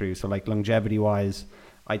guy through and through. So like longevity wise,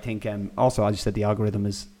 I think also, as you said, the algorithm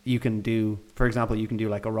is, you can do, for example,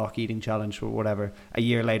 like a rock eating challenge or whatever. A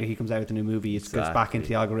year later, he comes out with a new movie. It goes back into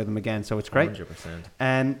the algorithm again. So it's great.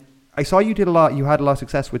 100%. I saw you did a lot. You had a lot of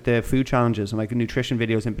success with the food challenges and like nutrition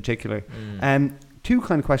videos in particular. Two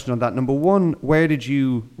kind of questions on that. Number one,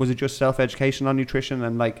 was it just self-education on nutrition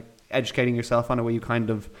and like educating yourself on it, where you kind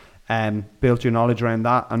of built your knowledge around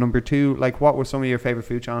that? And number two, like what were some of your favorite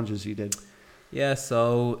food challenges you did? Yeah,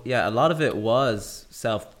 so a lot of it was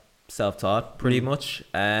self-taught pretty much.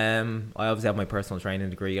 I obviously have my personal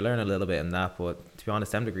training degree. You learn a little bit in that, but to be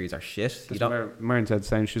honest, them degrees are shit. Maren said the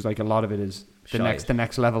same. She's like, a lot of it is the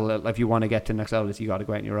next level. If you want to get to the next level, you got to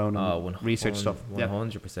go out on your own and research stuff.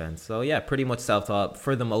 100%. So yeah, pretty much self-taught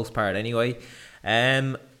for the most part anyway.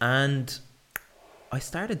 And I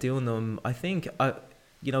started doing them, I think,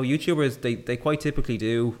 YouTubers, they quite typically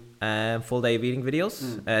do full day of eating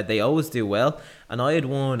videos. They always do well. And I had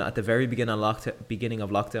one at the very beginning of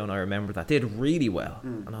lockdown, I remember, that did really well.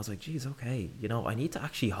 And I was like, geez, okay, I need to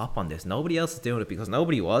actually hop on this. Nobody else is doing it because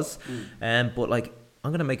nobody was. But like, I'm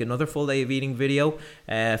going to make another full day of eating video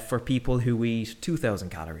for people who eat 2,000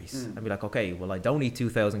 calories. I'd be like, okay, well, I don't eat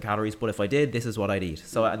 2,000 calories, but if I did, this is what I'd eat.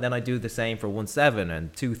 So, and then I do the same for 1.7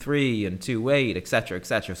 and 2.3 and 2.8, etc.,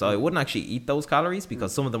 etc. So I wouldn't actually eat those calories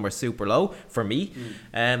because some of them were super low for me.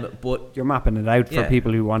 But you're mapping it out for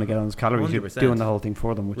people who want to get on those calories. 100%. You're doing the whole thing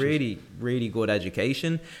for them, which really, really good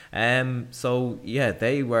education. So yeah,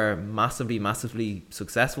 they were massively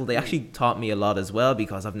successful. They actually taught me a lot as well,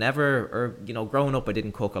 because I've never, growing up, I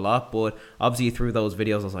didn't cook a lot, but obviously through those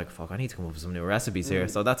videos I was like, fuck, I need to come up with some new recipes here.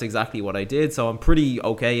 So that's exactly what I did. So I'm pretty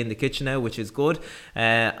okay in the kitchen now, which is good.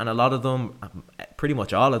 And a lot of them, pretty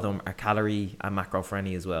much all of them, are calorie and macro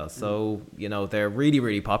friendly as well. So they're really,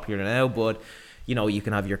 really popular now. But you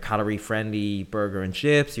can have your calorie-friendly burger and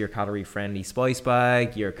chips, your calorie-friendly spice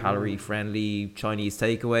bag, your calorie-friendly Chinese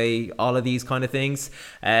takeaway, all of these kind of things.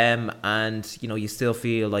 And, you still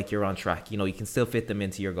feel like you're on track. You can still fit them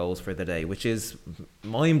into your goals for the day, which is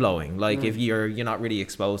mind-blowing. Like, if you're not really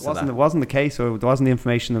exposed to that. It wasn't the case, or it wasn't the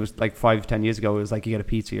information that was like 5-10 years ago. It was like you get a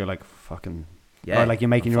pizza, you're like, fucking... Yeah. Or like you're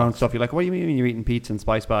making your own stuff. You're like, what do you mean you're eating pizza and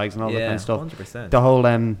spice bags and all that kind of stuff? 100%. The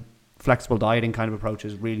whole... flexible dieting kind of approach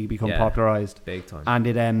has really become popularized big time. And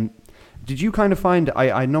it did you kind of find,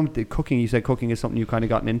 I know the cooking, you said cooking is something you kind of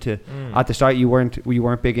gotten into at the start. You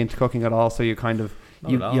weren't big into cooking at all, so you kind of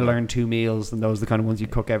you learn 2 meals, and those are the kind of ones you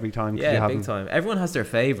cook every time. Big time. Everyone has their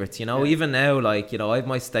favorites, even now, like, I have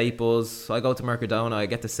my staples. I go to Mercadona, I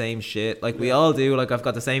get the same shit, like we all do. Like, I've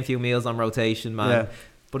got the same few meals on rotation, man.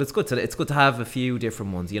 But it's good to have a few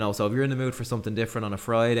different ones, So if you're in the mood for something different on a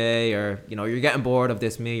Friday, or you're getting bored of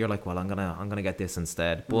this meal, you're like, well, I'm gonna get this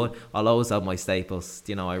instead. But I'll always have my staples.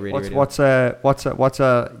 I really. What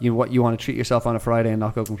you want to treat yourself on a Friday and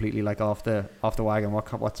not go completely like off the wagon?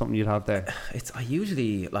 What's something you'd have there? I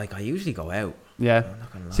usually go out. Yeah.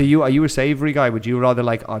 So are you a savoury guy? Would you rather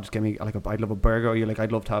like, just give me like I'd love a burger, or you're like,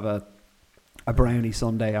 I'd love to have a brownie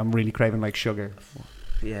sundae. I'm really craving like sugar.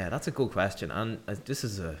 Yeah, that's a good question, and this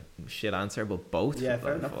is a shit answer, but both. Yeah,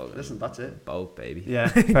 fair enough. Listen, that's it. Both, baby.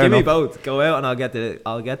 Yeah, give me both. Go out and I'll get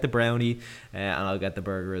the brownie, and I'll get the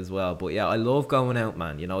burger as well. But yeah, I love going out,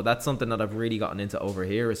 man. That's something that I've really gotten into over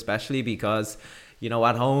here, especially because,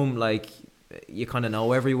 at home, like, you kind of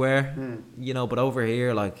know everywhere, but over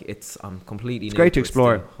here, like, I'm completely. It's great to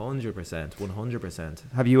explore.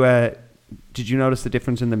 100%. Have you? Did you notice the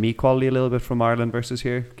difference in the meat quality a little bit from Ireland versus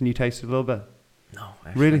here? Can you taste it a little bit? No,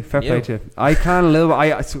 actually. Really, fair play to you. I can a little bit.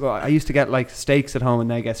 I used to get like steaks at home,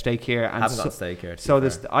 and then I get steak here. And I haven't got steak here. So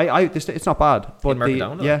it's not bad. But not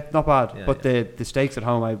bad. Yeah, but the steaks at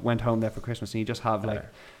home, I went home there for Christmas, and you just have like,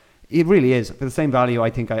 it really is for the same value. I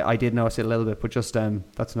think I did notice it a little bit, but just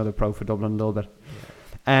that's another pro for Dublin a little bit.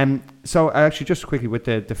 So actually, just quickly with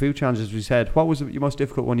the food challenges we said, what was your most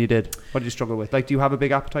difficult one you did? What did you struggle with? Like, do you have a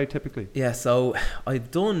big appetite typically? Yeah, so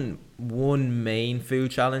I've done one main food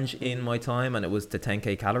challenge in my time, and it was the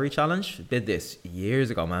 10k calorie challenge. I did this years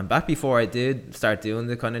ago, man. Back before I did start doing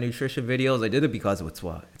the kind of nutrition videos, I did it because it's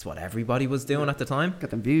what everybody was doing at the time. Get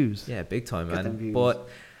them views. Yeah, big time, man.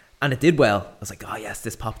 And it did well. I was like, oh yes,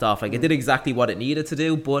 this popped off. Like, it did exactly what it needed to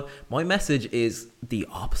do. But my message is the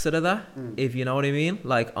opposite of that, if you know what I mean.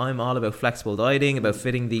 Like, I'm all about flexible dieting, about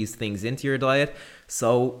fitting these things into your diet.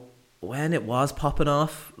 So when it was popping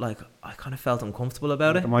off, like, I kind of felt uncomfortable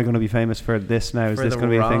about it. Am I going to be famous for this now? Is this going to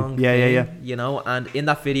be a thing? Yeah. And in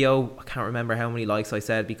that video, I can't remember how many likes I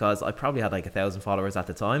said, because I probably had like 1,000 followers at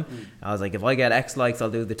the time. I was like, if I get X likes, I'll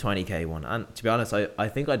do the 20k one. And to be honest, I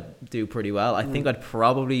think I'd do pretty well. I think I'd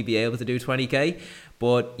probably be able to do 20k.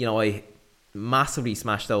 But, I massively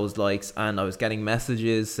smashed those likes, and I was getting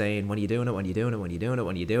messages saying, when are you doing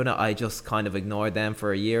it? I just kind of ignored them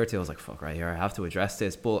for a year or two. I was like, fuck, right here, I have to address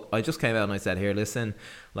this. But I just came out and I said, here, listen,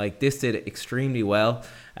 like, this did extremely well,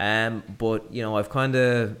 but I've kind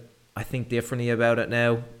of I think differently about it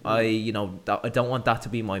now. I don't want that to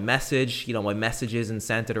be my message. My message isn't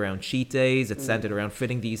centered around cheat days. It's centered around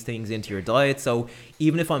fitting these things into your diet. So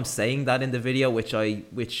even if I'm saying that in the video, which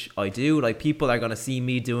I do, like, people are going to see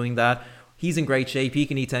me doing that. He's in great shape. He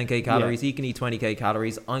can eat 10k calories. He can eat 20k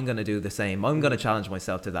calories. I'm going to do the same. I'm going to challenge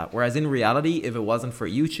myself to that. Whereas in reality, if it wasn't for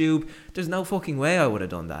YouTube, there's no fucking way I would have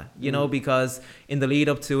done that. Because in the lead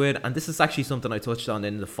up to it, and this is actually something I touched on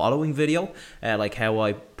in the following video, like how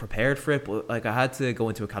I prepared for it. But like, I had to go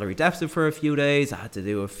into a calorie deficit for a few days. I had to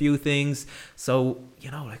do a few things. So,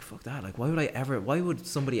 like, fuck that. Like, why would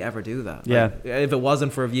somebody ever do that? Yeah. Like, if it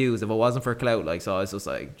wasn't for views, if it wasn't for clout, like, so I was just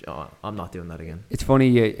like, I'm not doing that again. It's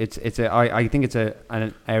funny. I think it's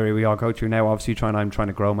an area we all go through now. Obviously, I'm trying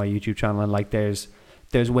to grow my YouTube channel, and like there's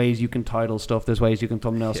ways you can title stuff, there's ways you can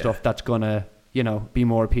thumbnail stuff that's gonna be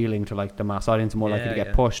more appealing to like the mass audience, and more likely to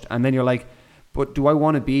get pushed. And then you're like, but do I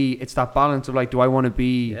want to be? It's that balance of like, do I want to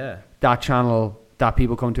be that channel that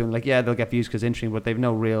people come to and like, they'll get views because it's interesting, but they're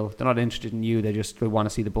not interested in you. They want to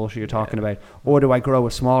see the bullshit you're talking about. Or do I grow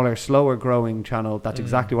a smaller, slower growing channel that's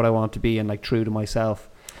exactly what I want to be and like true to myself?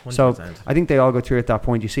 100%. So I think they all go through at that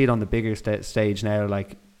point. You see it on the bigger stage now,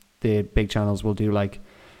 like the big channels will do like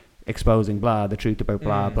exposing the truth about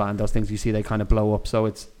blah, and those things you see, they kind of blow up.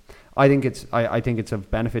 So I think it's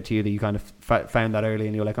of benefit to you that you kind of found that early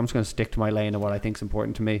and you're like, I'm just going to stick to my lane of what I think is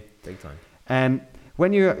important to me. Big time.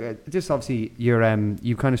 When you're just obviously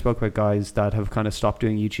you kind of spoke about guys that have kind of stopped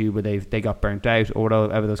doing YouTube or they got burnt out or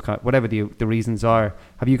whatever the reasons are.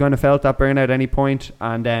 Have you kind of felt that burnout at any point?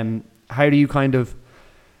 And how do you kind of,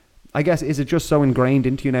 I guess, is it just so ingrained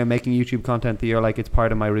into you now making YouTube content that you're like, it's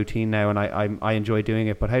part of my routine now and I enjoy doing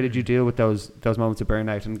it? But how did you deal with those moments of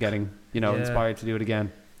burnout and getting inspired to do it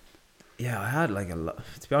again? Yeah, I had like a lot.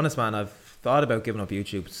 To be honest, man, I've thought about giving up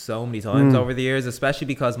YouTube so many times over the years, especially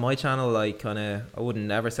because my channel, like, I wouldn't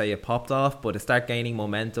never say it popped off, but it started gaining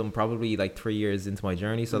momentum probably like 3 years into my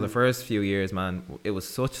journey. So the first few years, man, it was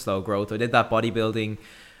such slow growth. I did that bodybuilding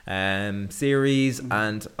series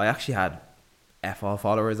and I actually had all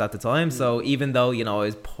followers at the time. So even though I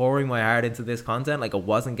was pouring my heart into this content, like, I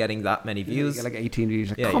wasn't getting that many views. You get like 18 views.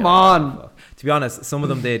 Like, come on. To be honest, some of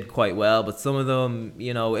them did quite well, but some of them,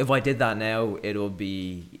 if I did that now, it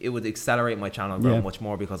would accelerate my channel growth much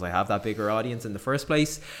more because I have that bigger audience in the first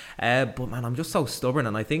place. But man, I'm just so stubborn,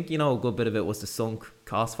 and I think a good bit of it was the sunk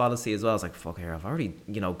cost fallacy as well. I was like, fuck here, I've already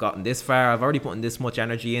gotten this far, I've already put in this much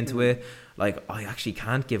energy into it. Like, I actually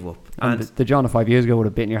can't give up. And the John of 5 years ago would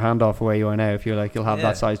have bitten your hand off where you are now if you're like, you'll have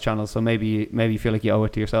that size channel. So maybe you feel like you owe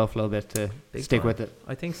it to yourself a little bit to stick with it.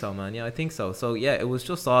 I think so, man. Yeah, I think so. So yeah, it was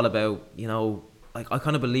just all about, like, I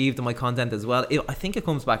kind of believed in my content as well. I think it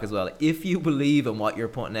comes back as well. If you believe in what you're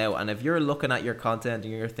putting out, and if you're looking at your content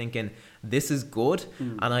and you're thinking, this is good,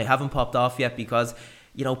 and I haven't popped off yet, because,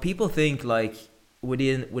 people think like,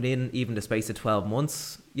 within even the space of 12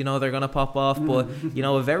 months, they're going to pop off. But,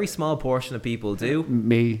 a very small portion of people do.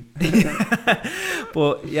 Me.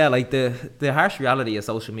 But yeah, like the harsh reality of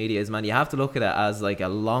social media is, man, you have to look at it as like a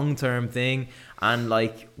long-term thing. And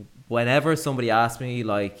like, whenever somebody asks me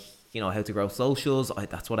like, how to grow socials,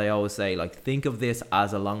 that's what I always say. Like, think of this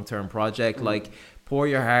as a long-term project. Like, pour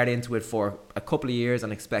your heart into it for a couple of years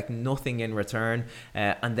and expect nothing in return,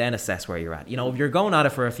 and then assess where you're at. If you're going at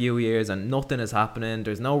it for a few years and nothing is happening,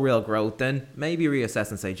 there's no real growth, then maybe reassess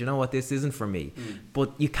and say, do you know what, this isn't for me.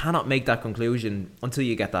 But you cannot make that conclusion until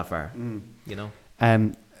you get that far.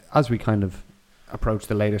 As we kind of approach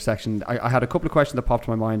the later section, I had a couple of questions that popped to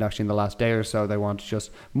my mind actually in the last day or so. They want to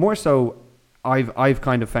just more so. I've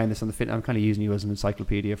kind of found this on the fit. I'm kind of using you as an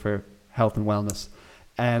encyclopedia for health and wellness.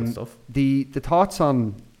 The thoughts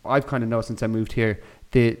on, I've kind of noticed since I moved here,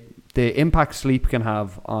 the impact sleep can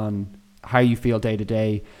have on how you feel day to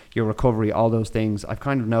day, your recovery, all those things. I've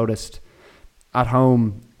kind of noticed at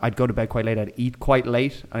home, I'd go to bed quite late, I'd eat quite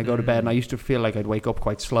late, and I'd go to bed and I used to feel like I'd wake up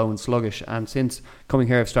quite slow and sluggish. And since coming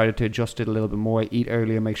here, I've started to adjust it a little bit more, eat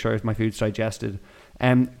earlier, make sure my food's digested.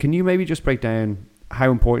 Can you maybe just break down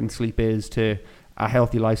how important sleep is to a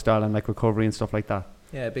healthy lifestyle and like recovery and stuff like that?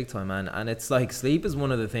 Yeah, big time, man. And it's like, sleep is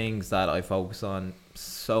one of the things that I focus on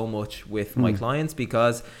so much with my clients,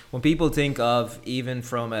 because when people think of, even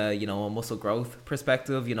from a muscle growth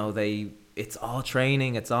perspective, it's all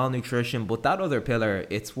training, it's all nutrition, but that other pillar,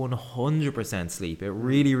 it's 100% sleep. It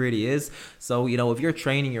really, really is. So, if you're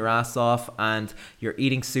training your ass off and you're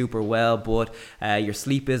eating super well, but your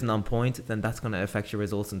sleep isn't on point, then that's going to affect your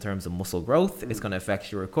results in terms of muscle growth. It's going to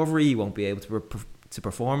affect your recovery. You won't be able to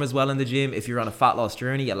perform as well in the gym. If you're on a fat loss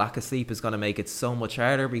journey, a lack of sleep is going to make it so much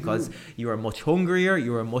harder, because you are much hungrier,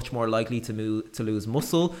 you are much more likely to lose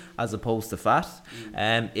muscle as opposed to fat.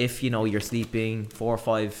 If you're sleeping 4 or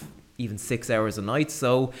 5 even 6 hours a night.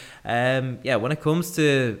 So yeah, when it comes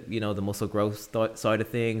to, you know, the muscle growth side of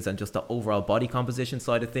things and just the overall body composition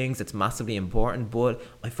side of things, it's massively important, but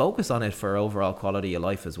I focus on it for overall quality of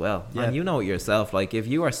life as well. And you know it yourself, like if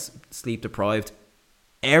you are sleep deprived,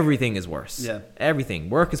 everything is worse. Everything.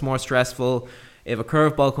 Work is more stressful. If a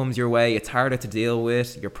curveball comes your way, it's harder to deal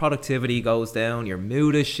with. Your productivity goes down. Your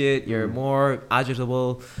mood is shit. You're more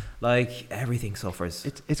agitable. Like, everything suffers.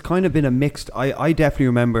 It's kind of been a mixed... I definitely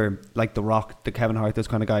remember, like, The Rock, the Kevin Hart, those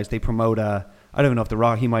kind of guys, they promote I don't even know if The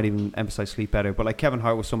Rock, he might even emphasize sleep better, but, like, Kevin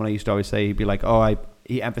Hart was someone I used to always say, he'd be like,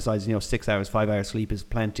 he emphasizes, you know, 6 hours, 5 hours sleep is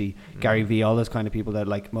plenty. Gary Vee, all those kind of people that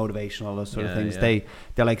like motivation, all those sort of things.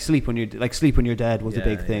 They're like, sleep when you're dead was a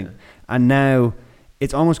big thing. And now...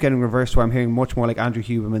 it's almost getting reversed where I'm hearing much more like Andrew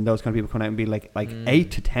Huberman, those kind of people come out and be like 8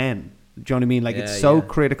 to 10. Do you know what I mean? Like it's so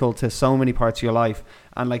critical to so many parts of your life.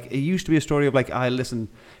 And like it used to be a story of like, listen,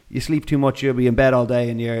 you sleep too much, you'll be in bed all day,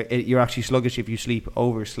 and you're actually sluggish if you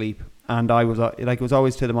oversleep. And I was like, it was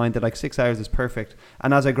always to the mind that like 6 hours is perfect.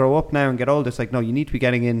 And as I grow up now and get older, it's like, no, you need to be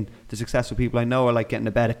getting in. The successful people I know are like getting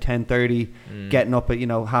to bed at 10:30, getting up at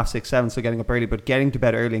 6:30, 7, so getting up early, but getting to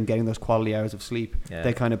bed early and getting those quality hours of sleep.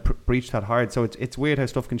 They kind of breach that hard. So it's weird how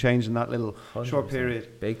stuff can change in that little 100%. Short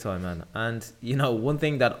period. Big time, man. And you know, one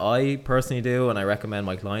thing that I personally do, and I recommend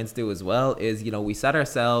my clients do as well, is, you know, we set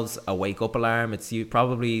ourselves a wake up alarm. It's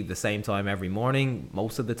probably the same time every morning,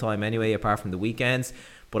 most of the time anyway, apart from the weekends.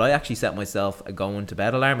 But I actually set myself a going to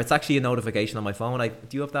bed alarm. It's actually a notification on my phone.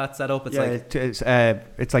 Do you have that set up?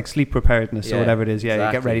 It's like sleep preparedness or whatever it is. Yeah, exactly.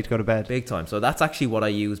 You get ready to go to bed. Big time. So that's actually what I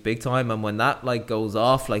use big time. And when that like goes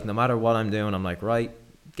off, like no matter what I'm doing, I'm like, right,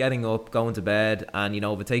 getting up, going to bed. And, you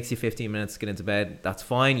know, if it takes you 15 minutes to get into bed, that's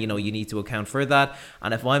fine. You know, you need to account for that.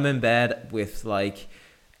 And if I'm in bed with like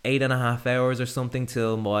 8.5 hours or something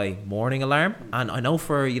till my morning alarm, and I know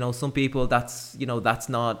for, you know, some people that's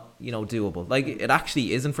not, you know, doable. Like it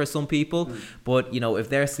actually isn't for some people, but you know, if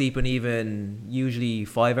they're sleeping even usually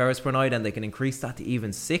 5 hours per night and they can increase that to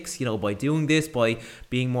even 6, you know, by doing this, by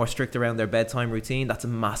being more strict around their bedtime routine, that's a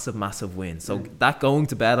massive win. So that going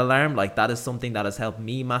to bed alarm, like that is something that has helped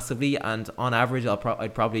me massively, and on average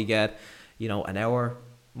I'd probably get, you know, an hour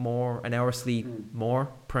sleep more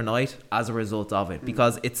per night as a result of it,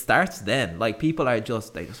 because it starts then. Like people are they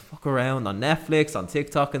just fuck around on Netflix, on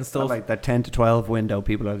TikTok and stuff. Like that 10 to 12 window,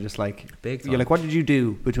 people are just like big time. You're like, what did you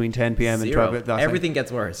do between 10 p.m. and 12? Everything gets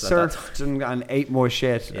worse. Surfed and ate more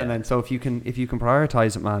shit. And then so if you can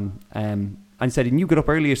prioritize it, man, and said, and you get up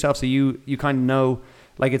early yourself, so you kind of know,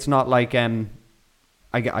 like it's not like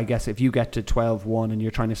I guess if you get to 12:1 and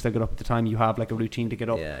you're trying to still get up at the time, you have like a routine to get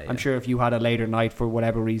up. I'm sure if you had a later night for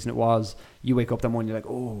whatever reason it was, you wake up that morning, you're like,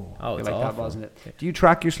 oh it's like awful. That wasn't it. Do you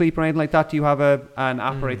track your sleep or anything like that? Do you have an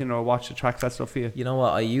app or anything, or a watch that tracks that stuff for you? You know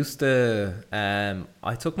what, I used to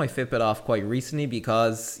I took my Fitbit off quite recently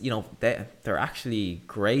because, you know, they're actually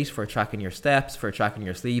great for tracking your steps, for tracking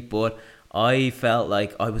your sleep, but I felt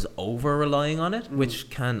like I was over relying on it, which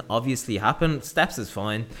can obviously happen. Steps is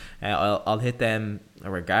fine. I'll hit them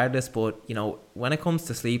regardless. But, you know, when it comes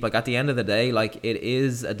to sleep, like at the end of the day, like it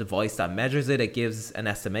is a device that measures it. It gives an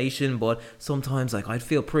estimation. But sometimes like I'd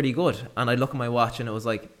feel pretty good. And I'd look at my watch and it was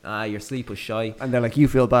like, your sleep was shy. And they're like, you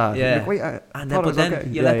feel bad. Yeah. Like, wait, but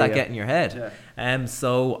then you let that get in your head.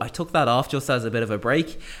 So I took that off just as a bit of a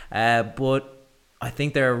break. But I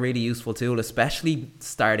think they're a really useful tool, especially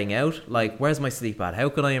starting out. Like, where's my sleep at? How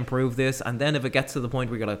can I improve this? And then if it gets to the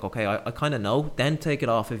point where you're like, okay, I kind of know, then take it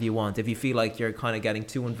off if you want. If you feel like you're kind of getting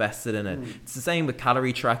too invested in it. It's the same with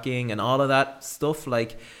calorie tracking and all of that stuff.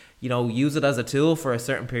 Like, you know, use it as a tool for a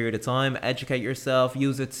certain period of time, educate yourself,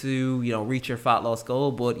 use it to, you know, reach your fat loss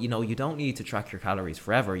goal. But, you know, you don't need to track your calories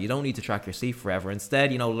forever. You don't need to track your sleep forever.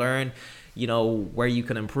 Instead, you know, learn, you know, where you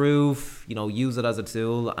can improve, you know, use it as a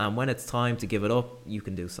tool. And when it's time to give it up, you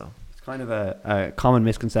can do so. It's kind of a common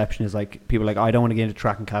misconception is like people are like, I don't want to get into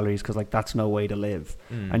tracking calories because like that's no way to live.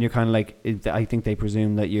 And you're kind of like, I think they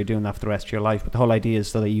presume that you're doing that for the rest of your life. But the whole idea is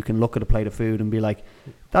so that you can look at a plate of food and be like,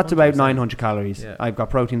 that's 100%. About 900 calories. Yeah. I've got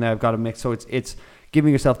protein there, I've got a mix. So it's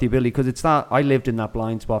giving yourself the ability, because it's that I lived in that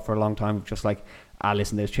blind spot for a long time of just like,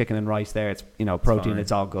 listen, there's chicken and rice there. It's, you know, protein,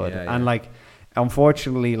 it's all good. And like,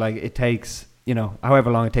 unfortunately, like it takes, you know, however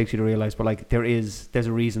long it takes you to realize, but like there's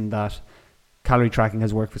a reason that calorie tracking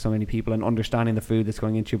has worked for so many people, and understanding the food that's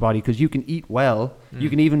going into your body, because you can eat well, you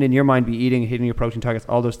can even in your mind be eating, hitting your protein targets,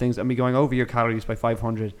 all those things, and be going over your calories by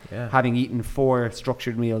 500, having eaten 4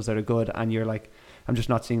 structured meals that are good, and you're like, I'm just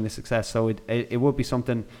not seeing the success. So it would be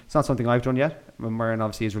something. It's not something I've done yet. Murren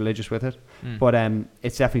obviously is religious with it, but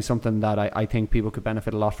it's definitely something that I think people could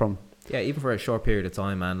benefit a lot from. Yeah, even for a short period of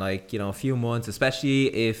time, man. Like, a few months, especially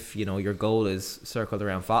if, your goal is circled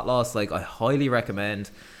around fat loss. Like, I highly recommend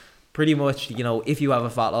pretty much, if you have a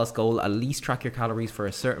fat loss goal, at least track your calories for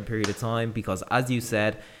a certain period of time, because as you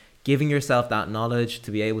said, giving yourself that knowledge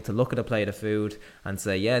to be able to look at a plate of food and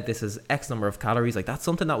say, yeah, this is X number of calories, like that's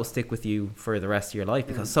something that will stick with you for the rest of your life,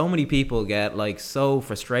 because so many people get like so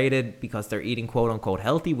frustrated because they're eating quote unquote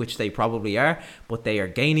healthy, which they probably are, but they are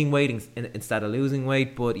gaining weight instead of losing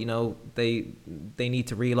weight. But they need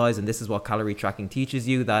to realize, and this is what calorie tracking teaches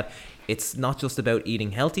you, that it's not just about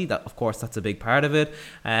eating healthy. That, of course, that's a big part of it,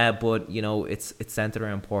 but it's centered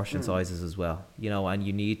around portion sizes as well, and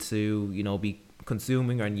you need to be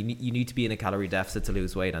consuming, and you need to be in a calorie deficit to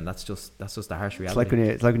lose weight, and that's just the harsh reality.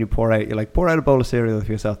 It's like when you pour out a bowl of cereal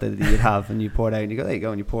for yourself that you'd have, and you pour it out and you go, there you go,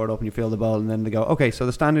 and you pour it up and you fill the bowl, and then they go, okay, so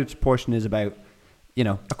the standard portion is about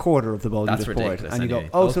a quarter of the bowl. That's you just ridiculous. poured, and anyway. you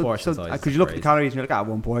go, because you look at the calories and you're like,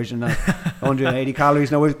 one portion, 180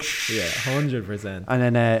 calories, no, yeah, 100%. And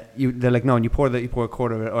then they're like, no, and you pour a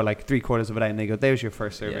quarter of it, or like 3/4 of it out, and they go, there's your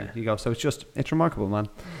first serving. You go, so it's remarkable, man.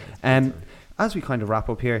 As we kind of wrap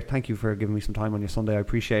up here, thank you for giving me some time on your Sunday. I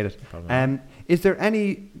appreciate it. No is there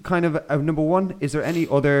any kind of number one? Is there any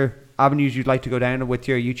other avenues you'd like to go down with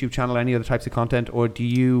your YouTube channel? Any other types of content, or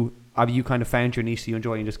have you kind of found your niche that you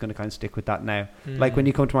enjoy and just going to kind of stick with that now? Like when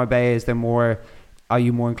you come to Marbella, are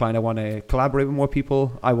you more inclined? I want to collaborate with more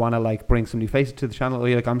people. I want to like bring some new faces to the channel. Or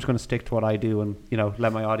you're like, I'm just going to stick to what I do and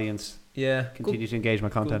let my audience continue to engage my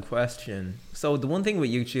content. Good question. So the one thing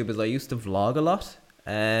with YouTube is I used to vlog a lot.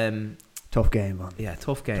 Tough game, man. Yeah,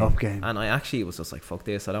 tough game. And I actually was just like, fuck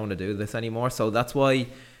this, I don't want to do this anymore. So that's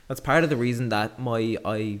part of the reason that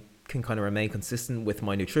I can kind of remain consistent with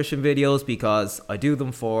my nutrition videos, because I do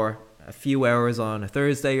them for a few hours on a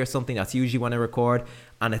Thursday or something. That's usually when I record,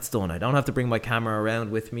 and it's done. I don't have to bring my camera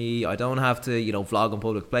around with me. I don't have to, vlog in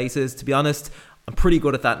public places. To be honest, I'm pretty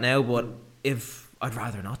good at that now, but if I'd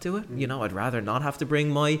rather not do it, I'd rather not have to bring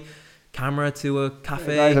my camera to a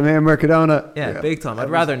cafe. Guys, I'm here in Mercadona. Yeah, big time. I'd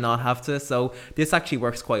rather not have to. So this actually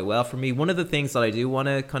works quite well for me. One of the things that I do want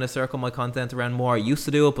to kind of circle my content around more, I used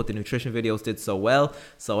to do it, but the nutrition videos did so well,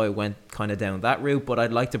 so I went kind of down that route. But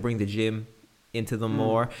I'd like to bring the gym into them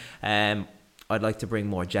more. I'd like to bring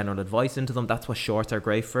more general advice into them. That's what shorts are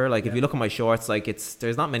great for. Like if you look at my shorts, like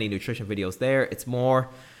there's not many nutrition videos there. It's more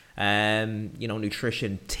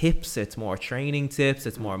nutrition tips, it's more training tips,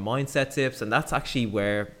 it's more mindset tips, and that's actually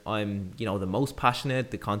where I'm the most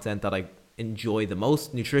passionate, the content that I enjoy the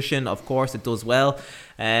most. Nutrition, of course, it does well,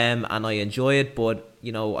 and I enjoy it, but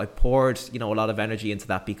I poured a lot of energy into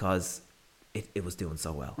that because it was doing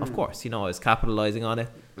so well. Of course, I was capitalizing on it.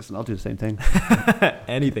 Listen, I'll do the same thing.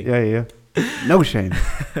 Anything. Yeah. No shame.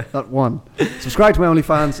 Not one. Subscribe to my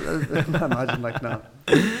OnlyFans. Imagine like no.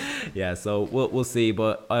 Yeah, so we'll see,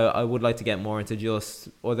 but I would like to get more into just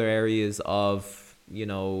other areas of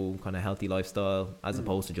kind of healthy lifestyle as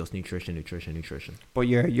opposed to just nutrition. But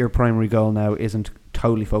your primary goal now isn't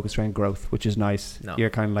totally focused around growth, which is nice. No, you're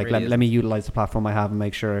kind of like, let me utilize the platform I have and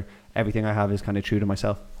make sure everything I have is kind of true to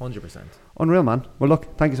myself. 100%. Unreal, man. Well,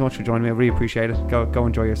 look, thank you so much for joining me. I really appreciate it. Go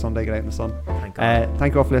enjoy your Sunday, get out in the sun.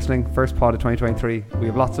 Thank you all for listening. First pod of 2023. We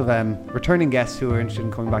have lots of returning guests who are interested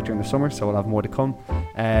in coming back during the summer, so we'll have more to come.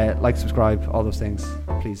 Like, subscribe, all those things.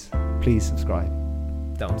 Please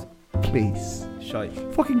subscribe. Don't. Please. Shy.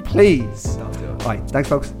 Fucking please. Don't do it. All right, thanks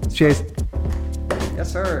folks. Cheers. Yes,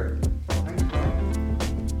 sir.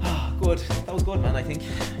 Good. That was good, man, I think.